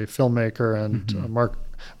is a filmmaker, and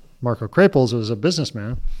Marco Krapels was a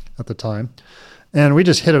businessman at the time. And we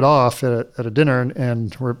just hit it off at a dinner,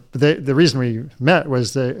 and the reason we met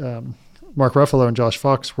was that Mark Ruffalo and Josh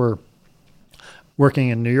Fox were working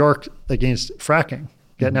in New York against fracking,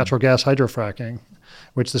 natural gas hydrofracking,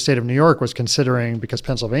 which the state of New York was considering because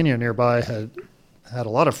Pennsylvania nearby had a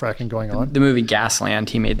lot of fracking going on. The movie Gasland,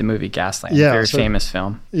 he made the movie Gasland, very famous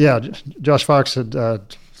film. Yeah, Josh Fox had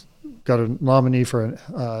got a nominee for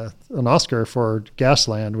an Oscar for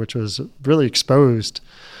Gasland, which was really exposed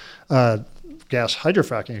gas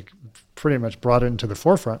hydrofracking, pretty much brought it into the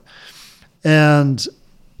forefront. And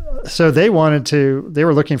so they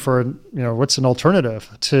were looking for, what's an alternative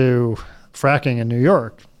to fracking in New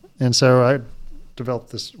York. And so I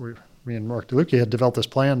developed me and Mark DeLucchi had developed this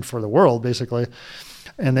plan for the world, basically.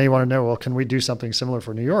 And they wanted to know, well, can we do something similar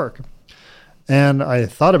for New York? And I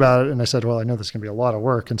thought about it, and I said, well, I know this is going to be a lot of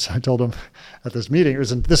work. And so I told him at this meeting,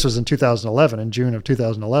 this was in 2011, in June of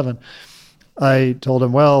 2011, I told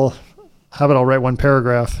him, well, how about I'll write one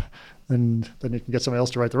paragraph, and then you can get somebody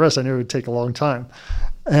else to write the rest. I knew it would take a long time.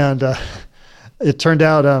 And it turned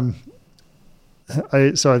out,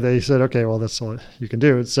 so they said, okay, well, that's all you can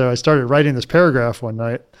do. So I started writing this paragraph one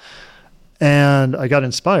night, and I got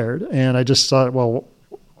inspired. And I just thought, well,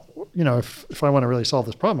 if I want to really solve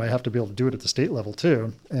this problem, I have to be able to do it at the state level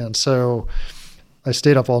too. And so I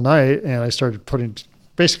stayed up all night, and I started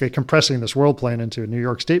basically compressing this world plan into a New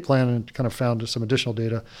York state plan, and kind of found some additional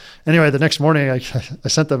data. Anyway, the next morning I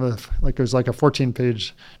sent them it was like a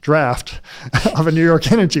 14-page draft of a New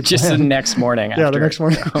York energy plan. Just the next morning after. Yeah, the next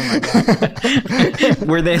morning. Oh my God.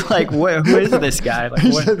 Were they like, who is this guy? Like,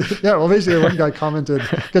 what? Yeah, well, basically one guy commented,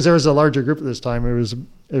 because there was a larger group at this time. It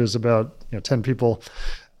was about 10 people.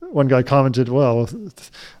 One guy commented, well,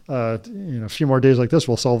 a few more days like this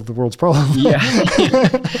will solve the world's problem. Yeah.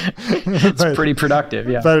 It's pretty productive,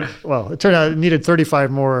 yeah. But, well, it turned out it needed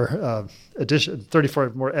 35 more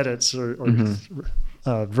edits or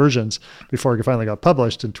versions before it finally got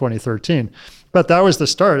published in 2013. But that was the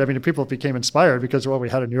start. I mean, people became inspired because, well, we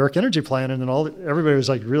had a New York energy plan, and then everybody was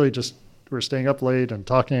like really just, we were staying up late and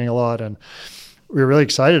talking a lot. And we were really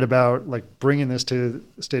excited about like bringing this to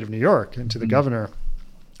the state of New York and to the governor,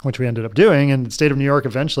 which we ended up doing. And the state of New York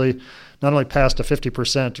eventually not only passed a 50%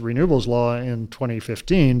 renewables law in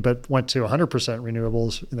 2015, but went to 100%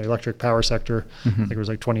 renewables in the electric power sector. I think it was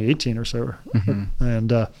like 2018 or so. And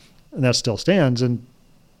that still stands.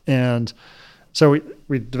 And so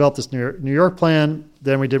we developed this New York plan.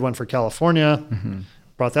 Then we did one for California,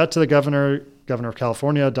 brought that to the governor. Governor of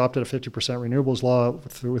California adopted a 50% renewables law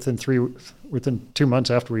within 2 months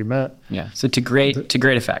after we met. Yeah. So to great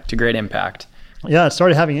effect, to great impact. Yeah, it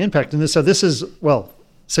started having impact. And so this is, well,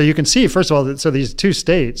 so you can see, first of all, so these two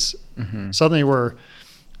states suddenly were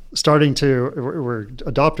we're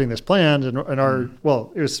adopting this plan and our,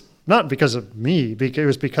 well, it was not because of me, it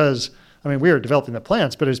was because, I mean, we were developing the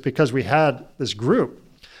plans, but it was because we had this group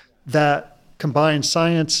that combined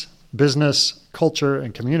science, business, culture,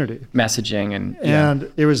 and community. Messaging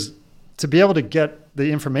and it was to be able to get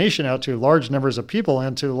the information out to large numbers of people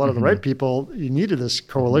and to a lot of the right people, you needed this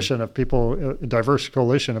coalition of people, a diverse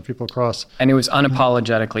coalition of people across. And it was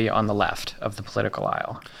unapologetically on the left of the political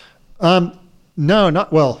aisle. No,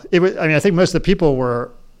 not, well, it was, I mean, I think most of the people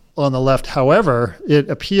were on the left. However, it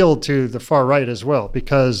appealed to the far right as well,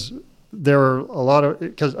 because there were a lot of,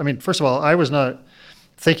 because, I mean, first of all, I was not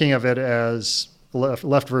thinking of it as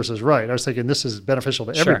left versus right. I was thinking this is beneficial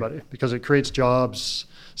to everybody because it creates jobs,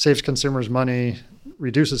 saves consumers money,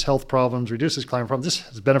 reduces health problems, reduces climate problems.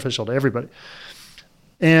 This is beneficial to everybody.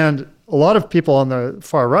 And a lot of people on the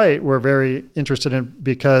far right were very interested in,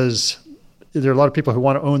 because there are a lot of people who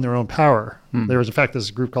want to own their own power. There was, in fact,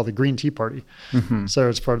 this group called the Green Tea Party. So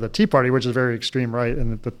it's part of the Tea Party, which is very extreme right.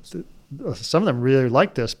 But some of them really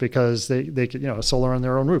like this because they could, solar on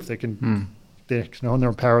their own roof. They can own their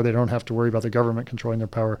own power. They don't have to worry about the government controlling their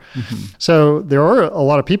power. So there are a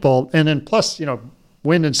lot of people. And then plus,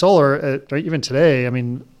 wind and solar, even today, I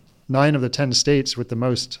mean, 9 of the 10 states with the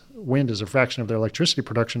most wind as a fraction of their electricity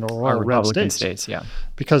production are all red Republican states. Yeah.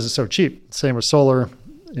 Because it's so cheap. Same with solar.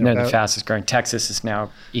 They're the fastest growing. Texas is now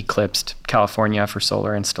eclipsed California for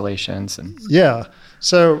solar installations. Yeah.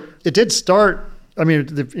 So it did start, I mean,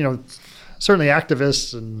 certainly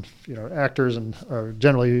activists and actors are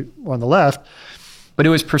generally on the left. But it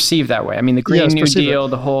was perceived that way. I mean, the Green New Deal,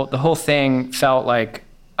 the whole thing felt like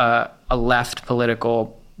a left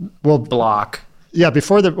political block. Yeah,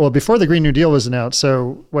 before the Green New Deal was announced.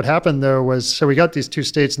 So what happened though was, we got these 2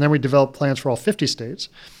 states, and then we developed plans for all 50 states,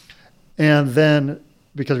 and then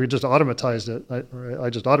because we just automatized it, I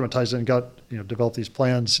just automatized it and got developed these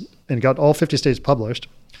plans and got all 50 states published,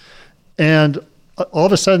 and all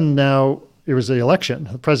of a sudden now it was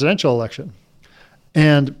the presidential election.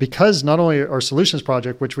 And because not only our solutions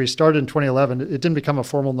project, which we started in 2011, it didn't become a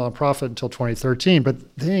formal nonprofit until 2013, but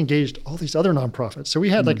they engaged all these other nonprofits. So we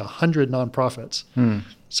had like 100 nonprofits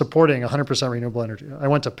supporting 100% renewable energy. I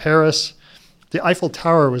went to Paris. The Eiffel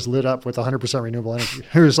Tower was lit up with 100% renewable energy.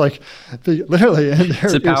 It was like, literally.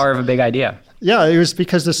 It's the power of a big idea. Yeah, it was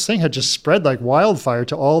because this thing had just spread like wildfire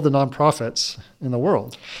to all the nonprofits in the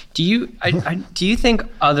world. Do you think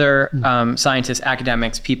other scientists,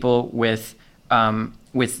 academics, people with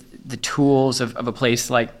the tools of a place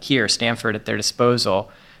like here, Stanford, at their disposal,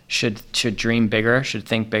 should dream bigger, should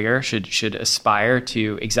think bigger, should aspire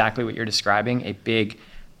to exactly what you're describing, a big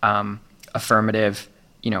affirmative,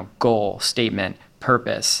 goal, statement,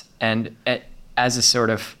 purpose, and as a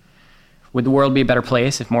sort of, would the world be a better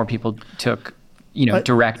place if more people took,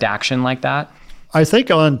 direct action like that? I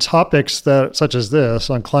think on topics such as this,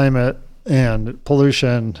 on climate and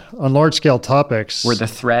pollution, on large scale topics where the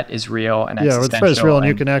threat is real and existential. Yeah, the threat is real, and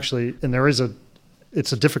you can actually, and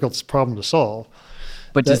it's a difficult problem to solve.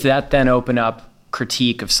 But does that then open up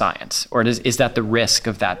critique of science, or is that the risk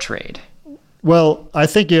of that trade? Well, I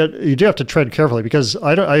think you do have to tread carefully, because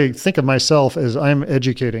I think of myself as I'm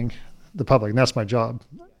educating the public, and that's my job.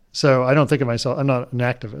 So I don't think of myself, I'm not an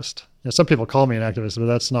activist. Some people call me an activist, but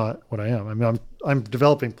that's not what I am. I mean, I'm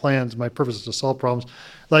developing plans. My purpose is to solve problems.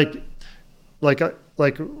 Like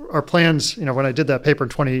our plans, when I did that paper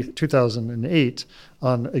in 2008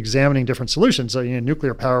 on examining different solutions,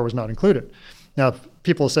 nuclear power was not included. Now,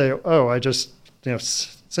 people say, oh, I just,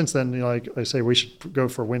 since then, I say we should go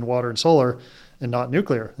for wind, water, and solar and not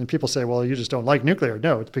nuclear. And people say, well, you just don't like nuclear.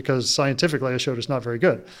 No, it's because scientifically I showed it's not very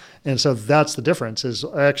good. And so that's the difference, is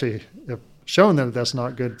I actually have shown that that's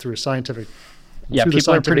not good through scientific Yeah, through the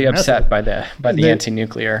people are pretty scientific upset method. by the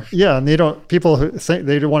anti-nuclear. Yeah, and people who think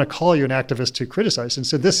they don't want to call you an activist to criticize. And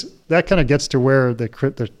so that kind of gets to where the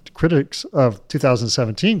critics of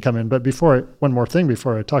 2017 come in. But one more thing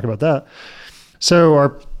before I talk about that.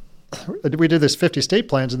 So we did this 50 state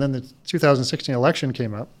plans, and then the 2016 election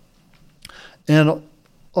came up, and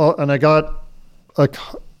I got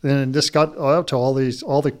and this got out to all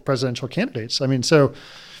the presidential candidates. I mean, so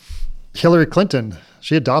Hillary Clinton,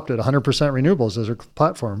 she adopted 100% renewables as her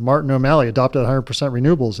platform. Martin O'Malley adopted 100%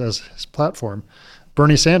 renewables as his platform.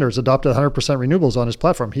 Bernie Sanders adopted 100% renewables on his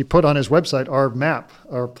platform. He put on his website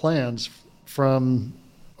our plans from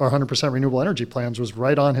our 100% renewable energy plans was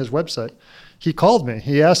right on his website. He called me.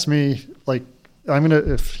 He asked me, like,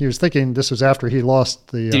 if he was thinking this was after he lost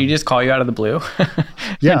the... Did he just call you out of the blue?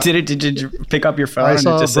 Yeah. Did you pick up your phone? I and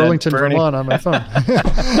saw it just Burlington, said, Vermont on my phone.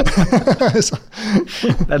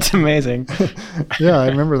 That's amazing. Yeah, I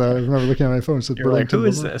remember that. I remember looking at my phone. It said You're like, Burlington, who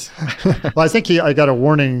is Vermont. this? Well, I think I got a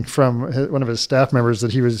warning from one of his staff members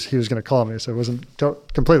that he was going to call me. So it wasn't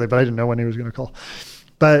completely, but I didn't know when he was going to call.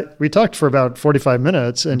 But we talked for about 45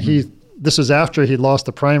 minutes, and this was after he lost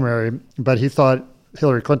the primary, but he thought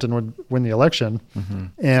Hillary Clinton would win the election,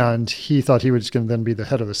 and he thought he was going to then be the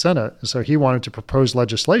head of the Senate. So he wanted to propose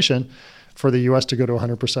legislation for the U.S. to go to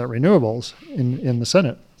 100% renewables in the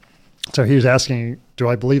Senate. So he was asking, do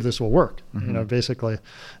I believe this will work? Basically. And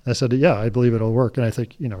I said, yeah, I believe it'll work. And I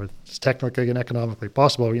think, it's technically and economically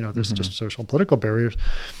possible. There's just social and political barriers.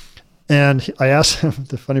 And I asked him,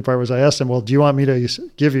 the funny part was I asked him, well, do you want me to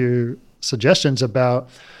give you suggestions about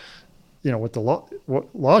what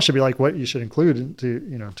law should be like, what you should include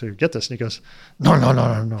to get this? And he goes,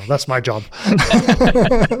 no, that's my job.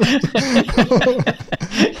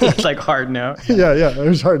 It's like hard no. Yeah, it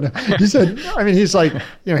was hard no. He said, he's like,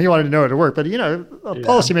 he wanted to know it to work, but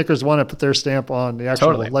policymakers want to put their stamp on the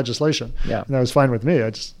actual legislation. Yeah. And that was fine with me.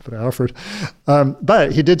 I offered.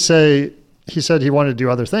 But he did say, he said he wanted to do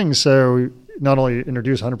other things. So not only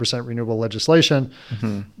introduce 100% renewable legislation,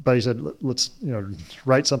 but he said, let's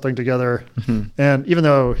write something together. And even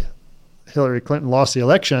though Hillary Clinton lost the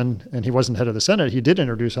election and he wasn't head of the Senate, he did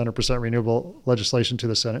introduce 100% renewable legislation to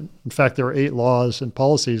the Senate. In fact, there were 8 laws and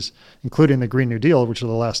policies, including the Green New Deal, which are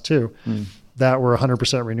the last 2, that were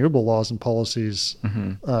 100% renewable laws and policies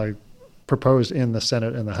proposed in the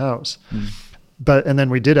Senate and the House. And then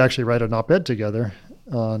we did actually write an op-ed together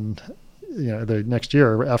on the next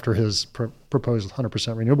year after his proposed 100%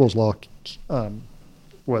 renewables law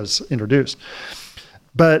was introduced.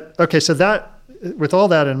 But okay, so that, with all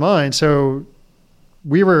that in mind, so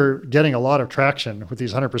we were getting a lot of traction with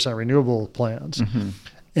these 100% renewable plans.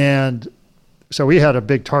 And so we had a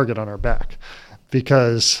big target on our back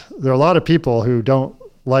because there are a lot of people who don't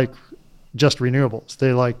like just renewables.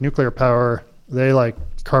 They like nuclear power, they like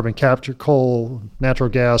carbon capture, coal, natural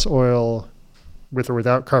gas, oil, with or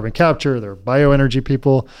without carbon capture. They're bioenergy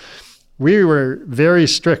people. We were very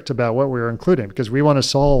strict about what we were including because we want to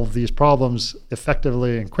solve these problems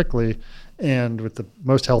effectively and quickly and with the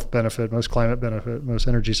most health benefit, most climate benefit, most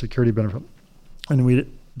energy security benefit. And we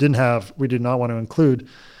did not want to include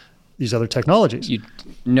these other technologies.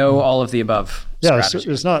 All of the above. Yeah, so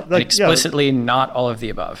it's not like, explicitly not all of the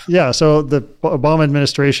above. Yeah, so the Obama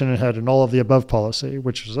administration had an all of the above policy,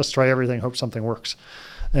 which was let's try everything, hope something works.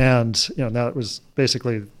 And that was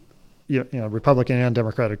basically, Republican and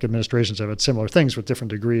Democratic administrations have had similar things with different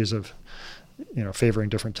degrees of, favoring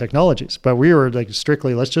different technologies. But we were like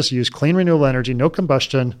strictly, let's just use clean renewable energy, no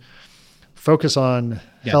combustion, focus on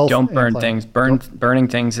health. Don't burn things. Burning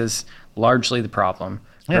things is largely the problem.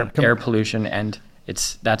 Air pollution, and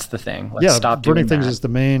that's the thing. Let's stop doing burning things that. is the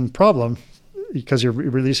main problem because you're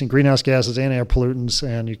releasing greenhouse gases and air pollutants,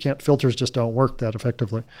 and filters just don't work that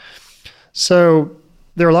effectively. So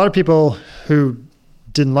there are a lot of people who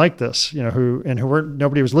didn't like this,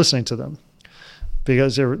 nobody was listening to them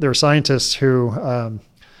because there were scientists who,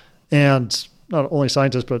 and not only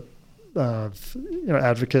scientists, but,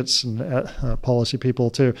 advocates and policy people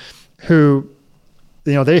too, who,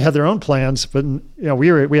 they had their own plans, but,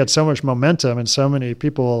 we had so much momentum and so many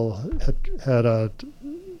people had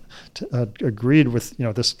agreed with,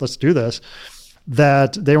 let's do this,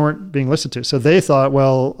 that they weren't being listened to. So they thought,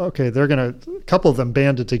 well, okay, a couple of them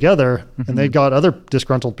banded together and they got other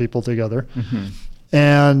disgruntled people together.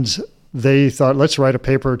 And they thought, let's write a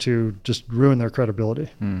paper to just ruin their credibility.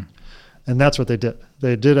 And that's what they did.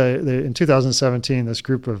 In 2017, this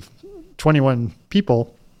group of 21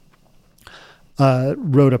 people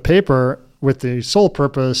wrote a paper with the sole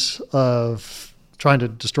purpose of trying to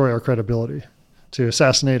destroy our credibility, to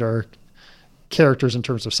assassinate our characters in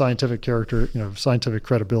terms of scientific character, scientific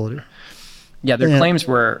credibility. Yeah, their claims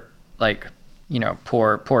were like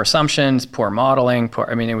poor assumptions, poor modeling,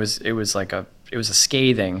 I mean, it was a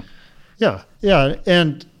scathing. Yeah.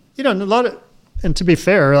 And, and to be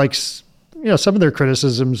fair, like, some of their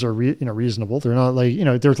criticisms are, reasonable. They're not like,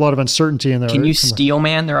 there's a lot of uncertainty in there. Can you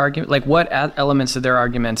steelman their argument? Like, what elements of their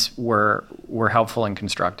arguments were helpful and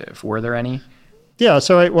constructive? Were there any? Yeah.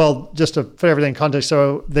 So, just to put everything in context,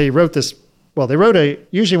 so they wrote this. Well, they wrote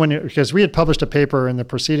because we had published a paper in the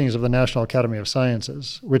Proceedings of the National Academy of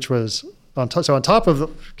Sciences, which was on top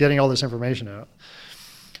of getting all this information out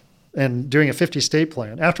and doing a 50-state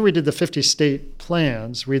plan. After we did the 50-state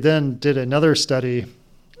plans, we then did another study,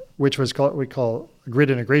 which was we call a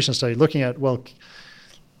grid integration study, looking at,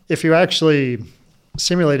 if you actually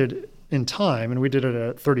simulated in time, and we did it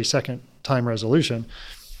at 30-second time resolution,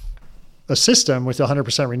 a system with 100%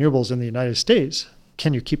 renewables in the United States,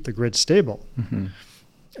 can you keep the grid stable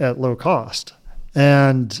at low cost?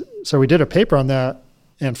 And so we did a paper on that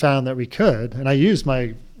and found that we could. And I used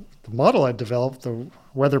the model I developed, the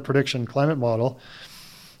weather prediction climate model,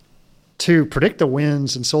 to predict the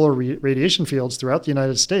winds and solar radiation fields throughout the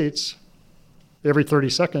United States every 30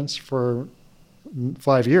 seconds for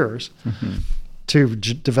 5 years, to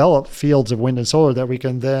develop fields of wind and solar that we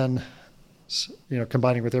can then,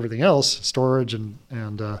 combining with everything else, storage and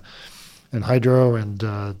hydro and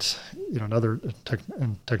other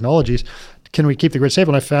technologies, can we keep the grid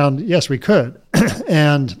stable? And I found, yes, we could.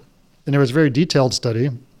 and it was a very detailed study,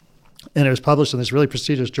 and it was published in this really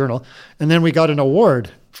prestigious journal. And then we got an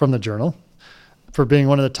award from the journal for being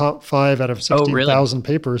one of the top 5 out of 16,000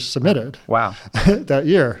 papers submitted. Wow. that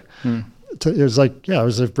year. It was it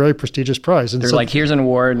was a very prestigious prize. And they're like, here's an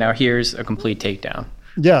award, now here's a complete takedown.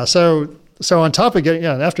 Yeah. So on top of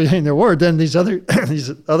after getting the award, then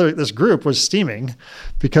this group was steaming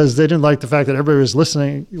because they didn't like the fact that everybody was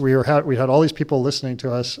listening. We had all these people listening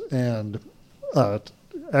to us and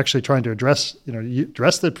actually trying to address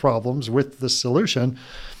the problems with the solution,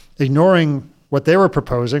 ignoring what they were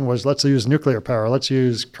proposing was, let's use nuclear power, let's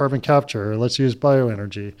use carbon capture, let's use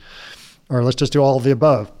bioenergy, or let's just do all of the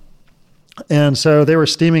above. And so they were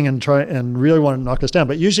steaming and really wanted to knock us down.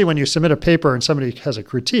 But usually when you submit a paper and somebody has a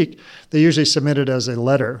critique, they usually submit it as a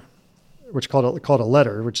letter, which called a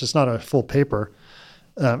letter, which is not a full paper.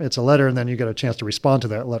 It's a letter, and then you get a chance to respond to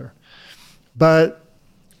that letter. But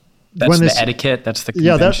that's the etiquette. That's the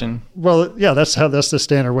convention. That's the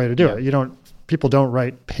standard way to do it. People don't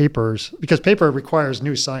write papers because paper requires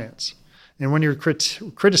new science. And when you're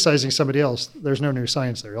criticizing somebody else, there's no new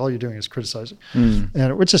science there. All you're doing is criticizing,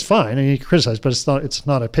 and which is fine. And you can criticize, but it's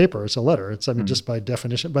not a paper. It's a letter. It's just by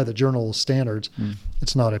definition, by the journal standards,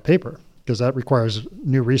 it's not a paper because that requires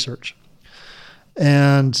new research.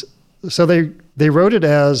 And so they wrote it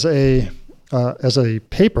as a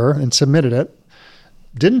paper and submitted it.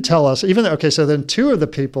 Didn't tell us so then 2 of the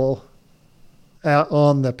people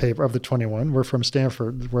on the paper of the 21 were from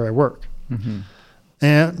Stanford, where I work.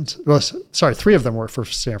 And 3 of them were for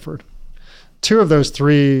Stanford. 2 of those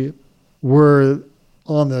 3 were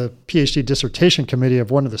on the PhD dissertation committee of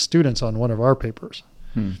one of the students on one of our papers.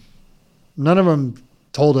 None of them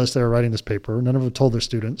told us they were writing this paper. None of them told their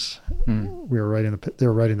students they were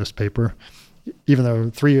writing this paper, even though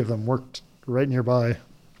 3 of them worked right nearby.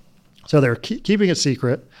 So they were keeping it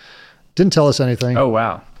secret. Didn't tell us anything. Oh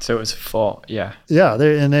wow! So it was full. Yeah. Yeah.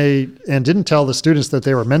 They didn't tell the students that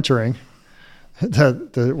they were mentoring.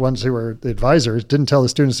 The ones who were the advisors didn't tell the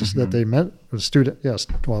students that they meant one student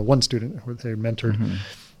who they mentored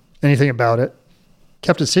anything about it,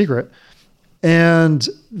 kept it secret, and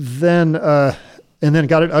then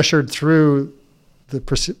got it ushered through the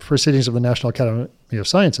proceedings of the National Academy of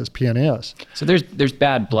Sciences, PNAS. So there's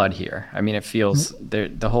bad blood here. I mean, it feels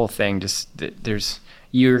the whole thing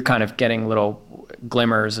you're kind of getting little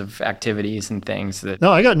glimmers of activities and things that.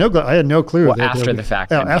 No, I had no clue. Well, after the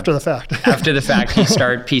fact. Yeah, after the fact. After the fact, you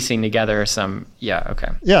start piecing together some. Yeah. Okay.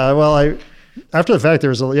 Yeah. Well, after the fact, there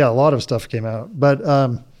was a lot of stuff came out, but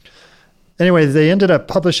anyway, they ended up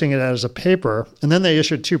publishing it as a paper, and then they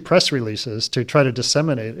issued 2 press releases to try to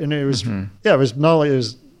disseminate. And it was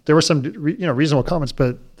there were some reasonable comments,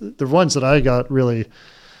 but the ones that I got really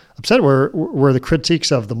upset were the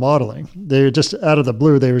critiques of the modeling. They were just out of the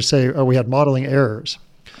blue. They would say, "Oh, we had modeling errors."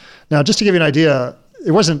 Now, just to give you an idea,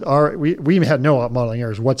 it wasn't we had no modeling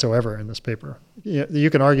errors whatsoever in this paper. You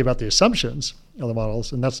can argue about the assumptions of the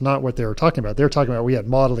models, and that's not what they were talking about. They were talking about we had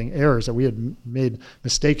modeling errors, that we had made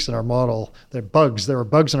mistakes in our model, there were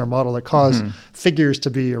bugs in our model that caused figures to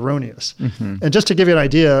be erroneous. And just to give you an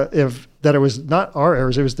idea that it was not our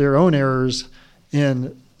errors, it was their own errors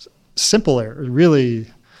in simple errors, really,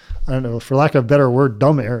 I don't know, for lack of a better word,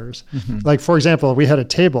 dumb errors. Like, for example, we had a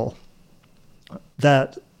table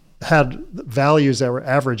that had values that were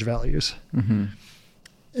average values.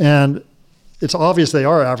 And it's obvious they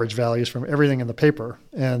are average values from everything in the paper.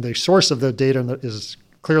 And the source of the data is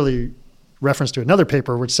clearly reference to another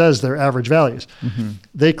paper which says they're average values.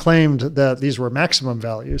 They claimed that these were maximum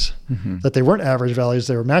values, that they weren't average values,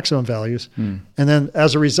 they were maximum values. And then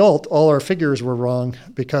as a result, all our figures were wrong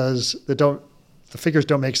because the figures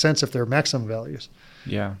don't make sense if they're maximum values.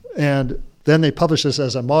 Yeah. And then they published this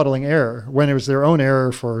as a modeling error when it was their own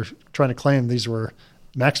error for trying to claim these were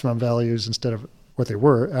maximum values instead of what they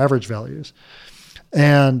were, average values.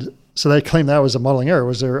 And so they claimed that was a modeling error, it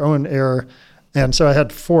was their own error. And so I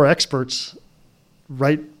had 4 experts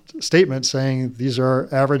write statements saying these are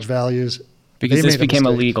average values. Because this became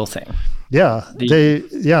a legal thing. Yeah.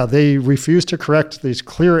 They refused to correct these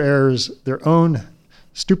clear errors, their own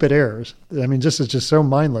stupid errors. I mean, this is just so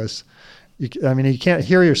mindless. You can't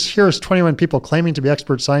here's 21 people claiming to be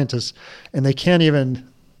expert scientists, and they can't even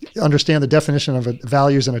understand the definition of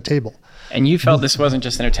values in a table. And you felt this wasn't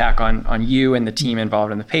just an attack on you and the team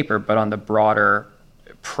involved in the paper, but on the broader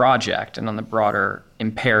project and on the broader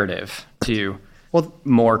imperative to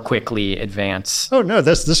more quickly advance. Oh no,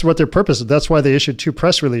 this is what their purpose is. That's why they issued 2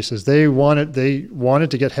 press releases. They wanted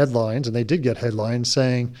to get headlines, and they did get headlines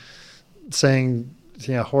saying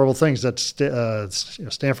horrible things, that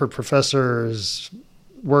Stanford professor's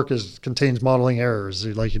work contains modeling errors.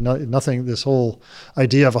 Like nothing. This whole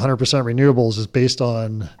idea of 100% renewables is based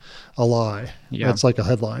on a lie. Yeah. That's like a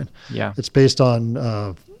headline. Yeah. It's based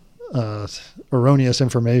on erroneous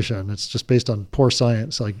information. It's just based on poor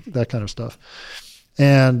science, like that kind of stuff.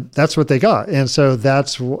 And that's what they got. And so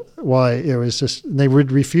that's why it was just, they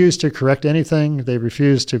would refuse to correct anything. They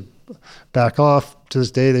refused to back off. To this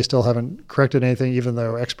day, they still haven't corrected anything, even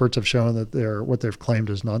though experts have shown that what they've claimed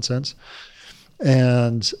is nonsense.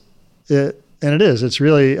 And it is. It's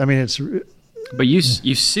really, I mean, it's. But you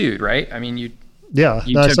sued, right? I mean, you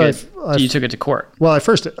took it to court. Well, I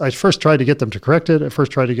first tried to get them to correct it. I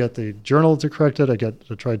first tried to get the journal to correct it. I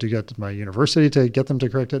tried to get my university to get them to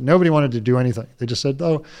correct it. Nobody wanted to do anything. They just said,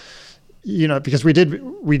 "Oh, because we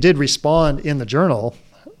did respond in the journal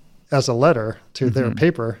as a letter to their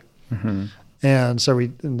paper." And so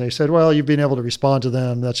they said, well, you've been able to respond to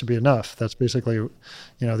them. That should be enough. That's basically,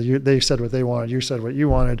 they said what they wanted. You said what you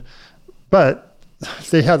wanted. But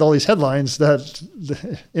they had all these headlines that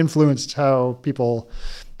influenced how people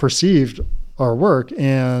perceived our work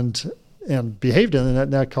and behaved in it.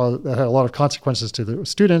 And that had a lot of consequences to the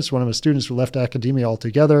students. One of the students left academia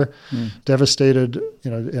altogether, devastated,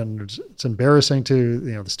 and it's embarrassing to,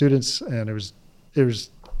 the students. And it was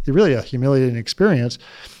really a humiliating experience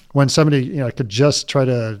when somebody, could just try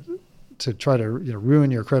to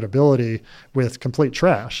ruin your credibility with complete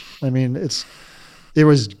trash. I mean, it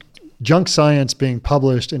was junk science being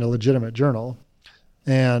published in a legitimate journal,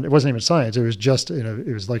 and it wasn't even science. It was just, it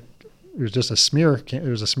was just a smear. It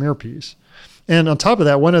was a smear piece. And on top of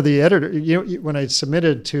that, one of the editors, when I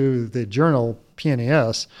submitted to the journal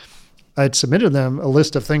PNAS, I'd submitted them a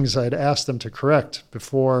list of things I'd asked them to correct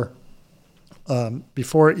before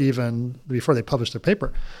they published their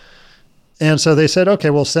paper. And so they said, okay,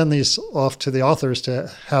 we'll send these off to the authors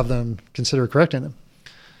to have them consider correcting them.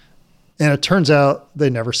 And it turns out they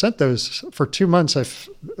never sent those. For 2 months, I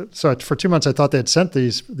thought they had sent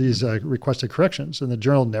these requested corrections, and the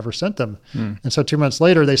journal never sent them. And so 2 months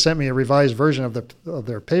later, they sent me a revised version of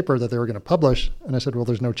their paper that they were going to publish. And I said, well,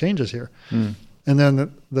 there's no changes here. And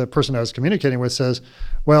then the person I was communicating with says,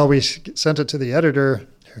 well, we sent it to the editor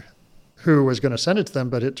who was going to send it to them,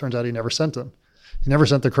 but it turns out he never sent them. He never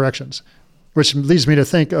sent the corrections, which leads me to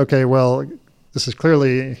think, okay, well, this is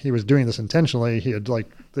clearly, he was doing this intentionally. It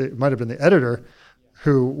might have been the editor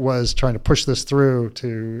who was trying to push this through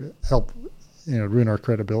to help, ruin our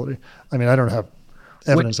credibility. I mean, I don't have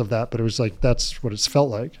evidence of that, but it was like, that's what it's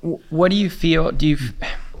felt like. What do you feel?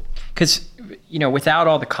 Because, without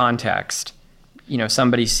all the context,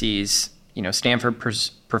 somebody sees, Stanford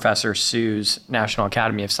professor sues National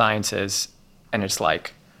Academy of Sciences, and it's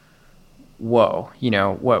like, whoa,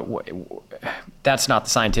 what that's not the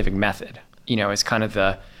scientific method. It's kind of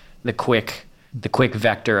the quick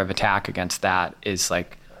vector of attack against that is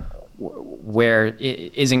like, where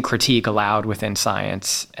isn't critique allowed within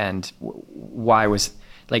science, and why was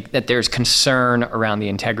like that there's concern around the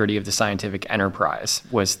integrity of the scientific enterprise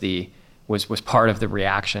was part of the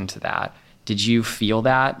reaction to that. Did you feel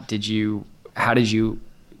that? How did you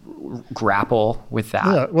grapple with that?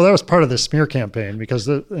 Yeah, well, that was part of the smear campaign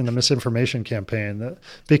in the misinformation campaign,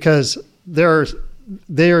 because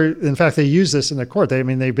in fact, they use this in the court.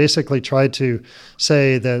 They basically tried to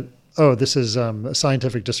say that, oh, this is a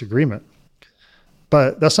scientific disagreement.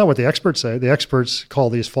 But that's not what the experts say. The experts call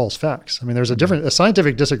these false facts. I mean, there's a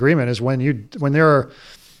scientific disagreement is when there are,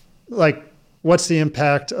 like, what's the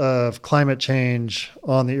impact of climate change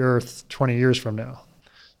on the Earth 20 years from now?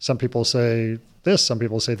 Some people say this, some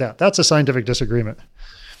people say that. That's a scientific disagreement.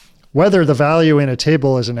 Whether the value in a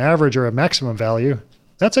table is an average or a maximum value,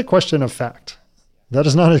 that's a question of fact. That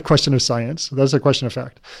is not a question of science. That's a question of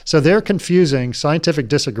fact. So they're confusing scientific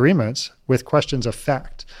disagreements with questions of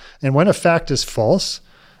fact. And when a fact is false,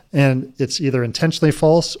 and it's either intentionally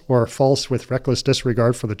false or false with reckless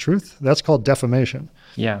disregard for the truth, that's called defamation.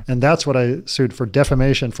 Yeah. And that's what I sued for,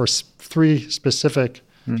 defamation for three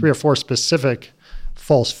or four specific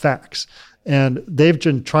false facts. And they've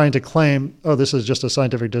been trying to claim, oh, this is just a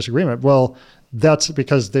scientific disagreement. Well, that's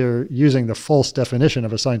because they're using the false definition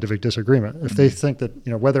of a scientific disagreement. If they think that,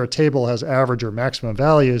 whether a table has average or maximum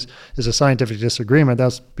values is a scientific disagreement,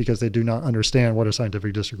 that's because they do not understand what a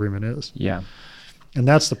scientific disagreement is. Yeah. And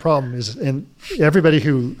that's the problem and everybody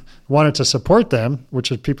who wanted to support them,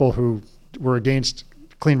 which is people who were against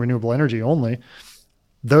clean renewable energy only,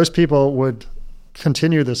 those people would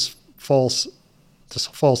continue this false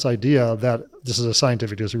idea that this is a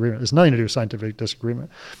scientific disagreement. It's nothing to do with scientific disagreement.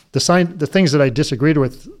 The things that I disagreed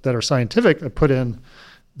with that are scientific, I put in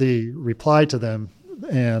the reply to them.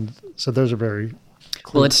 And so those are very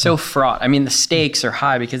clear. Well, it's so fraught. I mean, the stakes are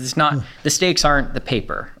high because it's not, the stakes aren't the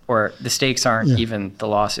paper, or the stakes aren't even the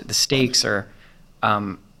lawsuit. The stakes are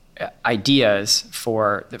ideas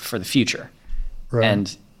for the future.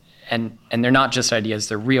 Right. And they're not just ideas,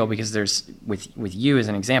 they're real, because there's, with you as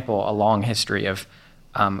an example, a long history of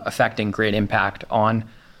affecting great impact on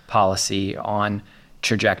policy, on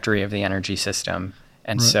trajectory of the energy system.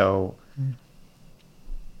 And so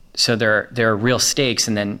there are real stakes,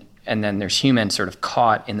 and then there's humans sort of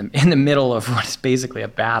caught in the middle of what is basically a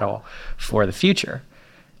battle for the future.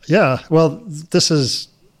 Yeah. Well, it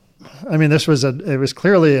was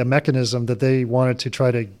clearly a mechanism that they wanted to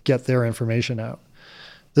try to get their information out.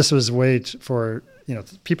 This was a way for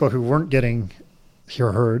people who weren't getting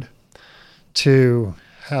heard to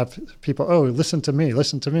have people, oh, listen to me.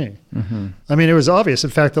 Mm-hmm. I mean, it was obvious. In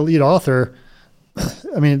fact, the lead author,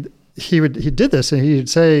 I mean, he did this, and he'd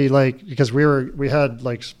say, like, because we had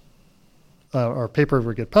like our paper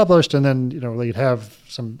would get published, and then they'd have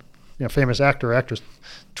some famous actor or actress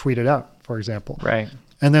tweet it out, for example. Right.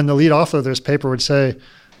 And then the lead author of this paper would say,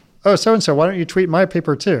 oh, so and so, why don't you tweet my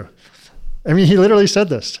paper too? I mean, he literally said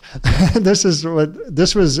this. This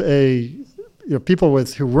was people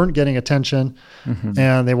who weren't getting attention,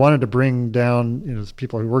 and they wanted to bring down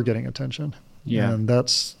people who were getting attention. Yeah, and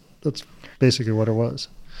that's basically what it was.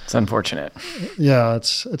 It's unfortunate. Yeah,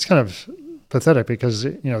 it's kind of pathetic because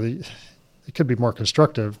it could be more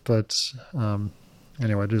constructive, but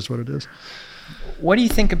anyway, it is what it is. What do you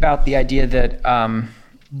think about the idea that?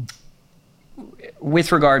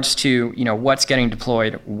 With regards to what's getting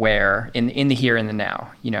deployed where in the here and the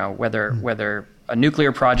now, whether a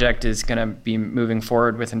nuclear project is going to be moving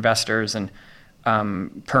forward with investors and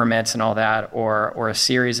permits and all that, or a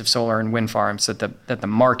series of solar and wind farms, that the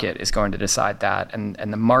market is going to decide that, and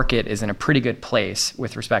the market is in a pretty good place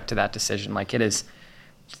with respect to that decision. Like, it is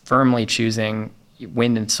firmly choosing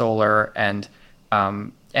wind and solar and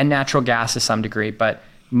natural gas to some degree, but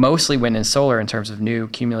mostly wind and solar in terms of new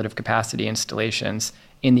cumulative capacity installations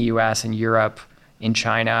in the US and Europe, in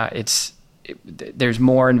China. There's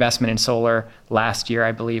more investment in solar last year,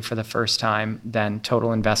 I believe, for the first time, than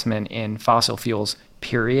total investment in fossil fuels,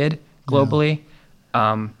 period, globally.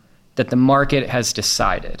 Yeah. That the market has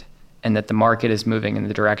decided, and that the market is moving in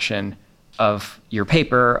the direction of your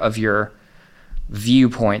paper, of your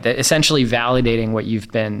viewpoint, that essentially validating what you've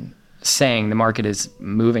been saying, the market is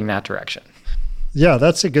moving that direction. Yeah,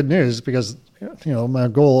 that's the good news, because my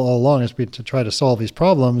goal all along has been to try to solve these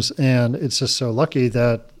problems, and it's just so lucky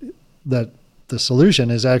that the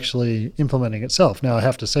solution is actually implementing itself. Now, I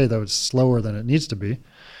have to say, though, it's slower than it needs to be,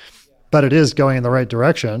 but it is going in the right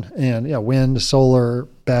direction. And wind, solar,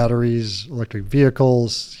 batteries, electric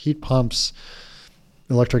vehicles, heat pumps,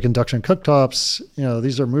 electric induction cooktops,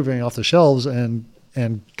 these are moving off the shelves and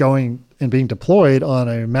going and being deployed on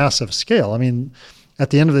a massive scale. I mean, at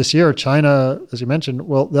the end of this year, China, as you mentioned,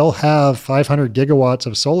 they'll have 500 gigawatts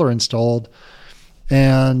of solar installed,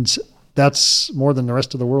 and that's more than the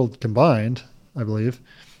rest of the world combined, I believe.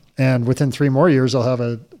 And within 3 more years, they'll have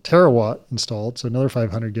a terawatt installed, so another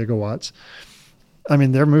 500 gigawatts. I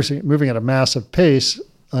mean, they're moving at a massive pace,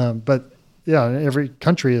 but every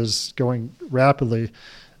country is going rapidly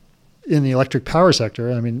in the electric power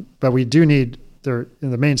sector. I mean, but we do need, the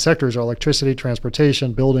main sectors are electricity,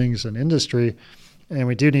 transportation, buildings, and industry. And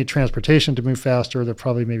we do need transportation to move faster. They're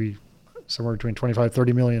probably maybe somewhere between 25,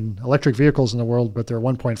 30 million electric vehicles in the world, but there are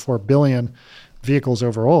 1.4 billion vehicles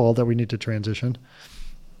overall that we need to transition.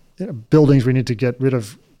 Buildings, we need to get rid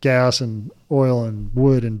of gas and oil and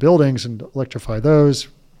wood in buildings and electrify those.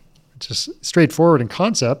 It's just straightforward in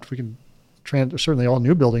concept. We can certainly all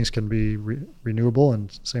new buildings can be renewable,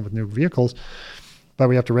 and same with new vehicles. But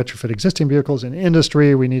we have to retrofit existing vehicles. In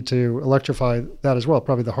industry, we need to electrify that as well.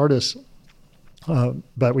 Probably the hardest.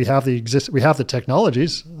 But we have the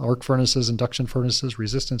technologies: arc furnaces, induction furnaces,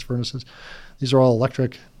 resistance furnaces. These are all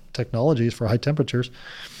electric technologies for high temperatures.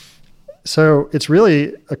 So it's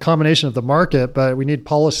really a combination of the market, but we need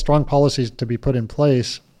strong policies to be put in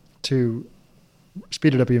place to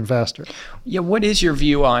speed it up even faster. Yeah, what is your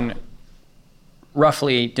view on,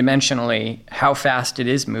 roughly dimensionally, how fast it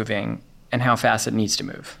is moving and how fast it needs to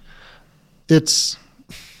move? It's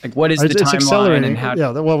like, what is the timeline and how?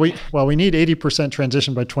 Yeah, well, we need 80%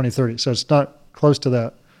 transition by 2030, so it's not close to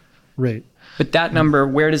that rate. But that number,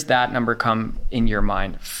 where does that number come in your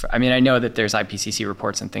mind? I mean, I know that there's IPCC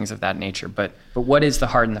reports and things of that nature, but what is the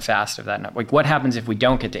hard and the fast of that number? Like, what happens if we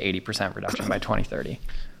don't get to 80% reduction by 2030?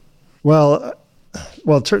 Well,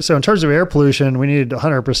 so in terms of air pollution, we need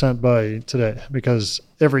 100% by today, because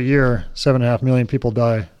every year 7.5 million people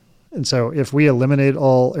die. And so if we eliminate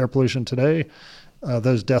all air pollution today,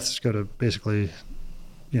 those deaths go to basically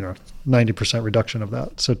 90% reduction of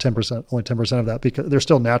that. So only 10% of that, because there's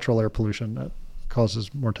still natural air pollution that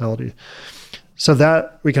causes mortality. So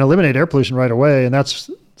that we can eliminate air pollution right away. And that's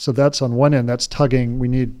on one end, that's tugging. We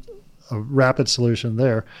need a rapid solution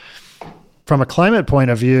there. From a climate point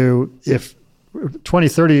of view, if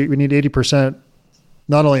 2030, we need 80%,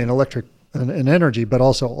 not only in electric and energy, but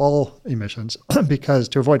also all emissions, because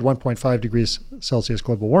to avoid 1.5 degrees Celsius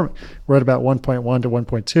global warming, we're at about 1.1 to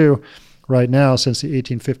 1.2 right now since the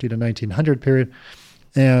 1850 to 1900 period.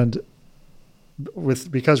 And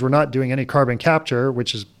because we're not doing any carbon capture,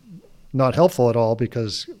 which is not helpful at all,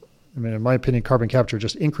 because, I mean, in my opinion, carbon capture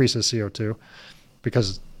just increases CO2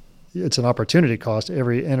 because it's an opportunity cost.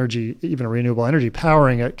 Every energy, even a renewable energy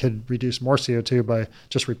powering it, could reduce more CO2 by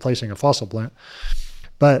just replacing a fossil plant.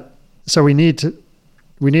 But so we need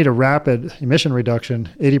a rapid emission reduction,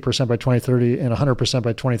 80% by 2030 and 100%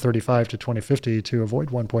 by 2035 to 2050 to avoid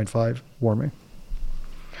 1.5 warming.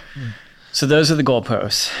 So those are the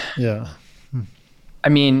goalposts. Yeah. I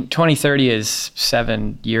mean, 2030 is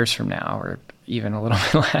 7 years from now, or even a little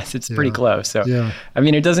bit less. It's pretty close. So, I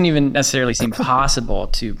mean, it doesn't even necessarily seem possible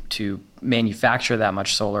to manufacture that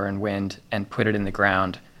much solar and wind and put it in the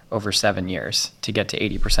ground over 7 years to get to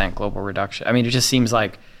 80% global reduction. I mean, it just seems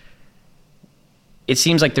like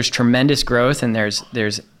there's tremendous growth, and there's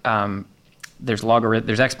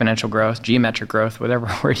exponential growth, geometric growth, whatever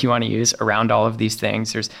word you want to use, around all of these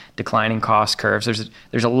things. There's declining cost curves.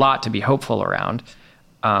 There's a lot to be hopeful around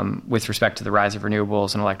with respect to the rise of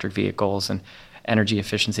renewables and electric vehicles and energy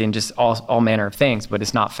efficiency and just all manner of things, but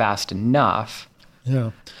it's not fast enough.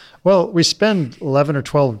 Yeah. Well, we spend $11 or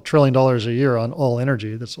 $12 trillion a year on all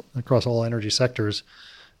energy. That's across all energy sectors.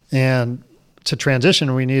 And to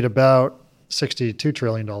transition, we need about $62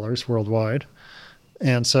 trillion worldwide.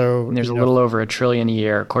 And so there's a little over $1 trillion a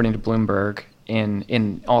year, according to Bloomberg,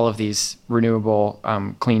 in all of these renewable,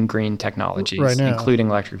 clean, green technologies, right now, including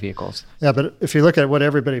electric vehicles. Yeah, but if you look at what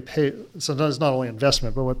everybody pays, so it's not only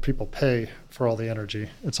investment, but what people pay for all the energy,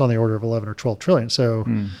 it's on the order of 11 or 12 trillion. So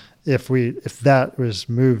if that was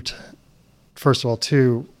moved, first of all,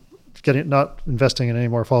 to not investing in any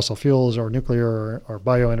more fossil fuels or nuclear or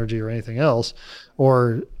bioenergy or anything else,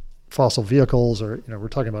 or fossil vehicles, or we're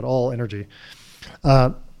talking about all energy.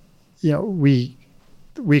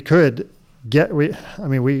 We could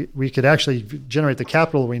actually generate the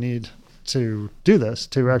capital we need to do this,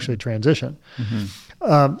 to actually transition.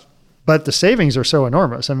 But the savings are so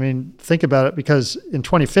enormous. I mean, think about it, because in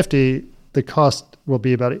 2050, the cost will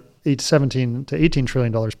be about $17 to $18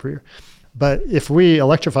 trillion per year. But if we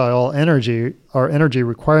electrify all energy, our energy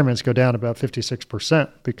requirements go down about 56%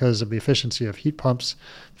 because of the efficiency of heat pumps,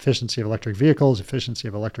 efficiency of electric vehicles, efficiency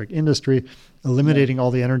of electric industry, eliminating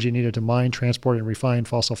all the energy needed to mine, transport, and refine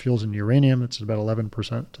fossil fuels and uranium. It's about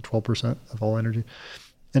 11% to 12% of all energy.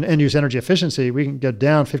 And end-use energy efficiency, we can get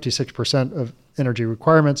down 56% of energy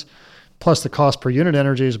requirements, plus the cost per unit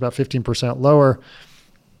energy is about 15% lower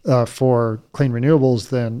for clean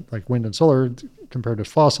renewables than like wind and solar compared to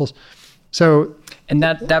fossils. So, and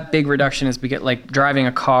that big reduction is like driving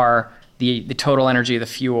a car, the total energy of the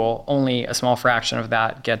fuel, only a small fraction of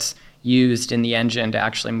that gets used in the engine to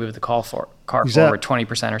actually move the car forward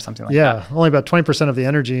 20% or something like that. Yeah, only about 20% of the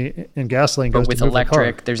energy in gasoline goes to move the car. But with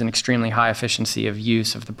electric, there's an extremely high efficiency of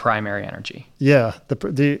use of the primary energy. Yeah,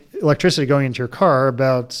 the electricity going into your car,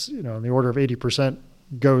 about in the order of 80%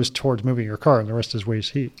 goes towards moving your car, and the rest is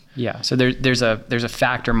waste heat. Yeah, so there's a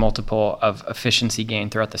factor multiple of efficiency gain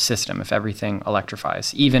throughout the system if everything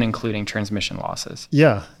electrifies, even including transmission losses.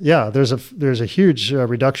 Yeah, there's a huge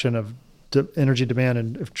reduction of energy demand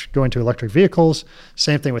and going to electric vehicles.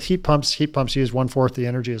 Same thing with heat pumps. Heat pumps use 1/4 the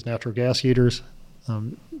energy as natural gas heaters,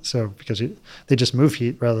 so because they just move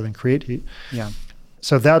heat rather than create heat. Yeah.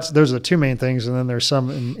 So those are the two main things, and then there's some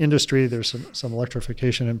in industry. There's some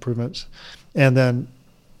electrification improvements, and then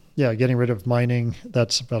getting rid of mining.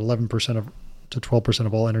 That's about 11% to 12%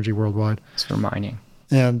 of all energy worldwide. It's for mining.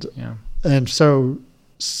 And so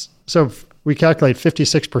we calculate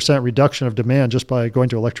 56% reduction of demand just by going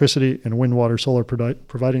to electricity and wind, water, solar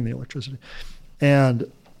providing the electricity.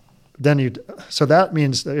 And then so that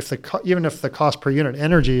means that even if the cost per unit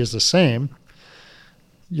energy is the same,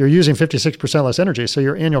 you're using 56% less energy. So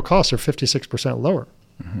your annual costs are 56% lower.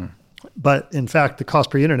 Mm-hmm. But in fact, the cost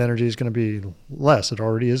per unit energy is going to be less. It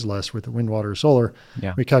already is less with the wind, water, solar.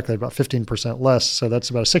 Yeah. We calculate about 15% less. So that's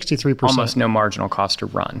about a 63%. Almost no marginal cost to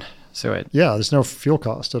run. So there's no fuel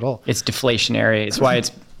cost at all. It's deflationary. It's why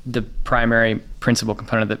it's the primary principal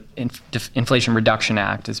component of the Inflation Reduction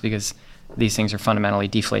Act, is because these things are fundamentally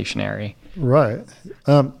deflationary. Right.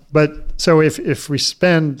 But so if we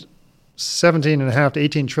spend $17.5 to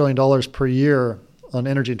 $18 trillion per year on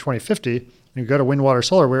energy in 2050, and you go to wind, water,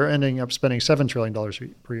 solar, we're ending up spending $7 trillion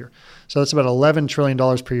per year. So that's about $11 trillion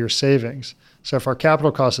per year savings. So if our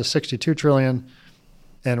capital cost is $62 trillion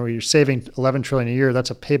and we're saving $11 trillion a year,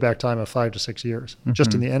 that's a payback time of 5 to 6 years,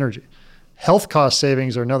 just in the energy. Health cost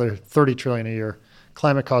savings are another $30 trillion a year.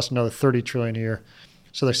 Climate cost, another $30 trillion a year.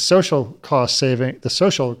 So the social cost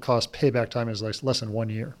payback time is less than 1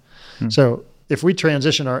 year. So if we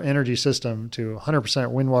transition our energy system to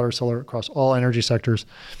 100% wind, water, solar across all energy sectors,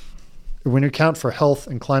 when you account for health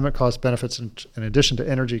and climate cost benefits in addition to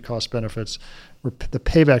energy cost benefits, the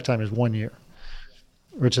payback time is 1 year,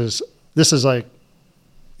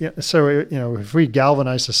 so if we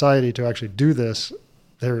galvanize society to actually do this,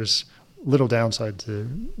 there's little downside to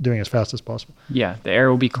doing it as fast as possible. Yeah, the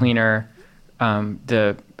air will be cleaner.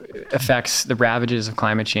 The effects, the ravages of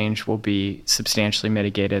climate change will be substantially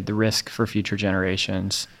mitigated. The risk for future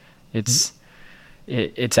generations,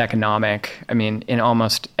 it's economic. I mean, in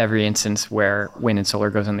almost every instance where wind and solar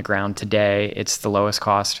goes in the ground today, it's the lowest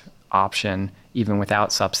cost option, even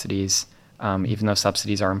without subsidies, even though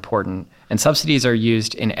subsidies are important. And subsidies are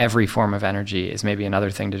used in every form of energy is maybe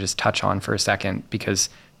another thing to just touch on for a second, because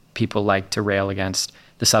people like to rail against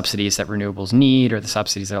the subsidies that renewables need or the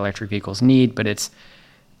subsidies that electric vehicles need, but it's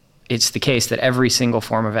the case that every single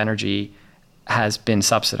form of energy has been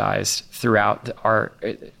subsidized throughout our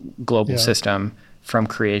global system from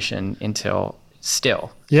creation until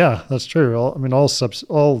still. Yeah, that's true.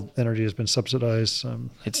 All energy has been subsidized.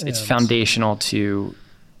 It's foundational to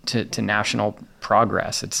national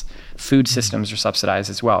progress. It's food systems are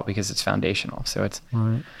subsidized as well because it's foundational. So it's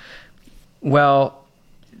right. Well,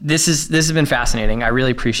 this has been fascinating. I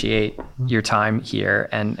really appreciate your time here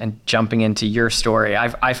and jumping into your story.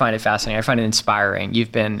 I find it fascinating. I find it inspiring.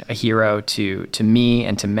 You've been a hero to me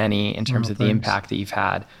and to many in terms of the impact that you've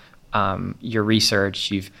had. Your research,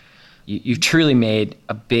 you've truly made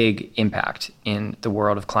a big impact in the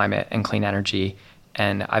world of climate and clean energy.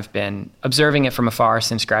 And I've been observing it from afar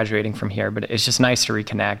since graduating from here, but it's just nice to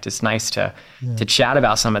reconnect. It's nice to chat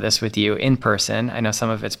about some of this with you in person. I know some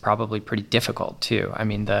of it's probably pretty difficult too. I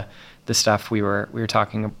mean, the stuff we were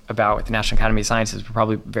talking about with the National Academy of Sciences were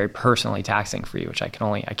probably very personally taxing for you, which I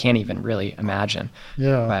can't even really imagine.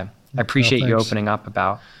 Yeah. But I appreciate you opening up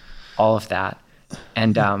about all of that.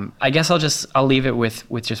 And I guess I'll leave it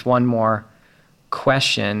with just one more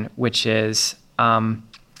question, which is,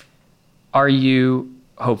 are you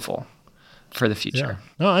hopeful for the future?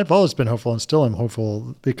 Yeah. No, I've always been hopeful and still am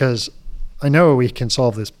hopeful because I know we can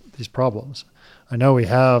solve these problems. I know we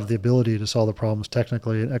have the ability to solve the problems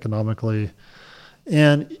technically and economically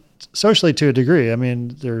and socially to a degree. I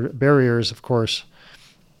mean, there are barriers, of course,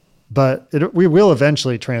 but we will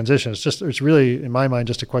eventually transition. It's really, in my mind,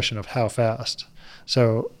 just a question of how fast.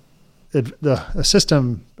 So a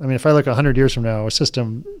system, I mean, if I look 100 years from now, a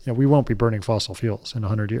system, we won't be burning fossil fuels in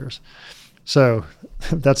 100 years. So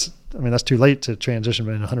that's too late to transition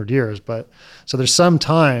in 100 years. But so there's some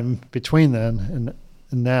time between then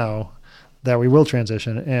and now that we will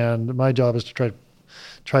transition. And my job is to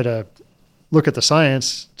try to look at the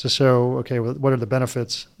science to show, okay, what are the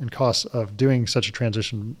benefits and costs of doing such a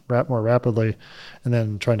transition more rapidly, and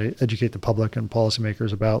then trying to educate the public and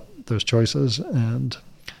policymakers about those choices.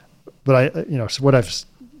 But so what I've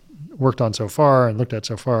worked on so far and looked at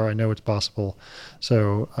so far, I know it's possible.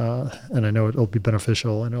 So, and I know it'll be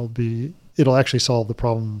beneficial, and it'll actually solve the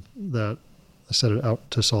problem that I set it out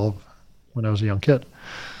to solve when I was a young kid.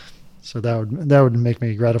 So that would make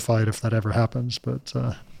me gratified if that ever happens. But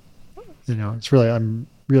it's I'm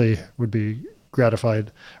really would be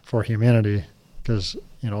gratified for humanity, because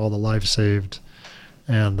all the lives saved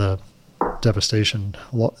and the devastation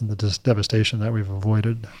that we've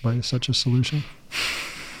avoided by such a solution.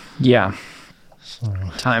 Yeah. So,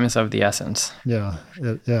 time is of the essence. Yeah.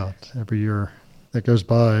 Every year that goes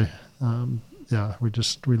by,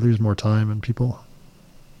 we lose more time and people.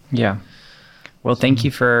 Yeah. Well, thank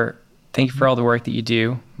you for all the work that you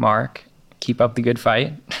do, Mark. Keep up the good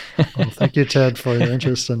fight. Well, thank you, Ted, for your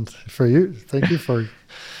interest, and for you. Thank you for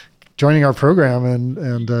joining our program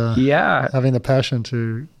and having the passion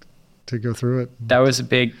to go through it. That was a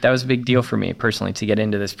big deal for me personally to get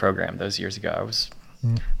into this program those years ago. I was,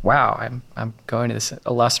 wow, I'm going to this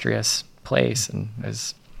illustrious place, and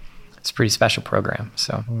it's a pretty special program.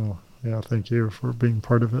 So, thank you for being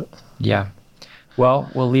part of it. Yeah. Well,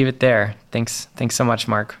 we'll leave it there. Thanks so much,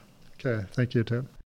 Mark. Okay, thank you, Ted.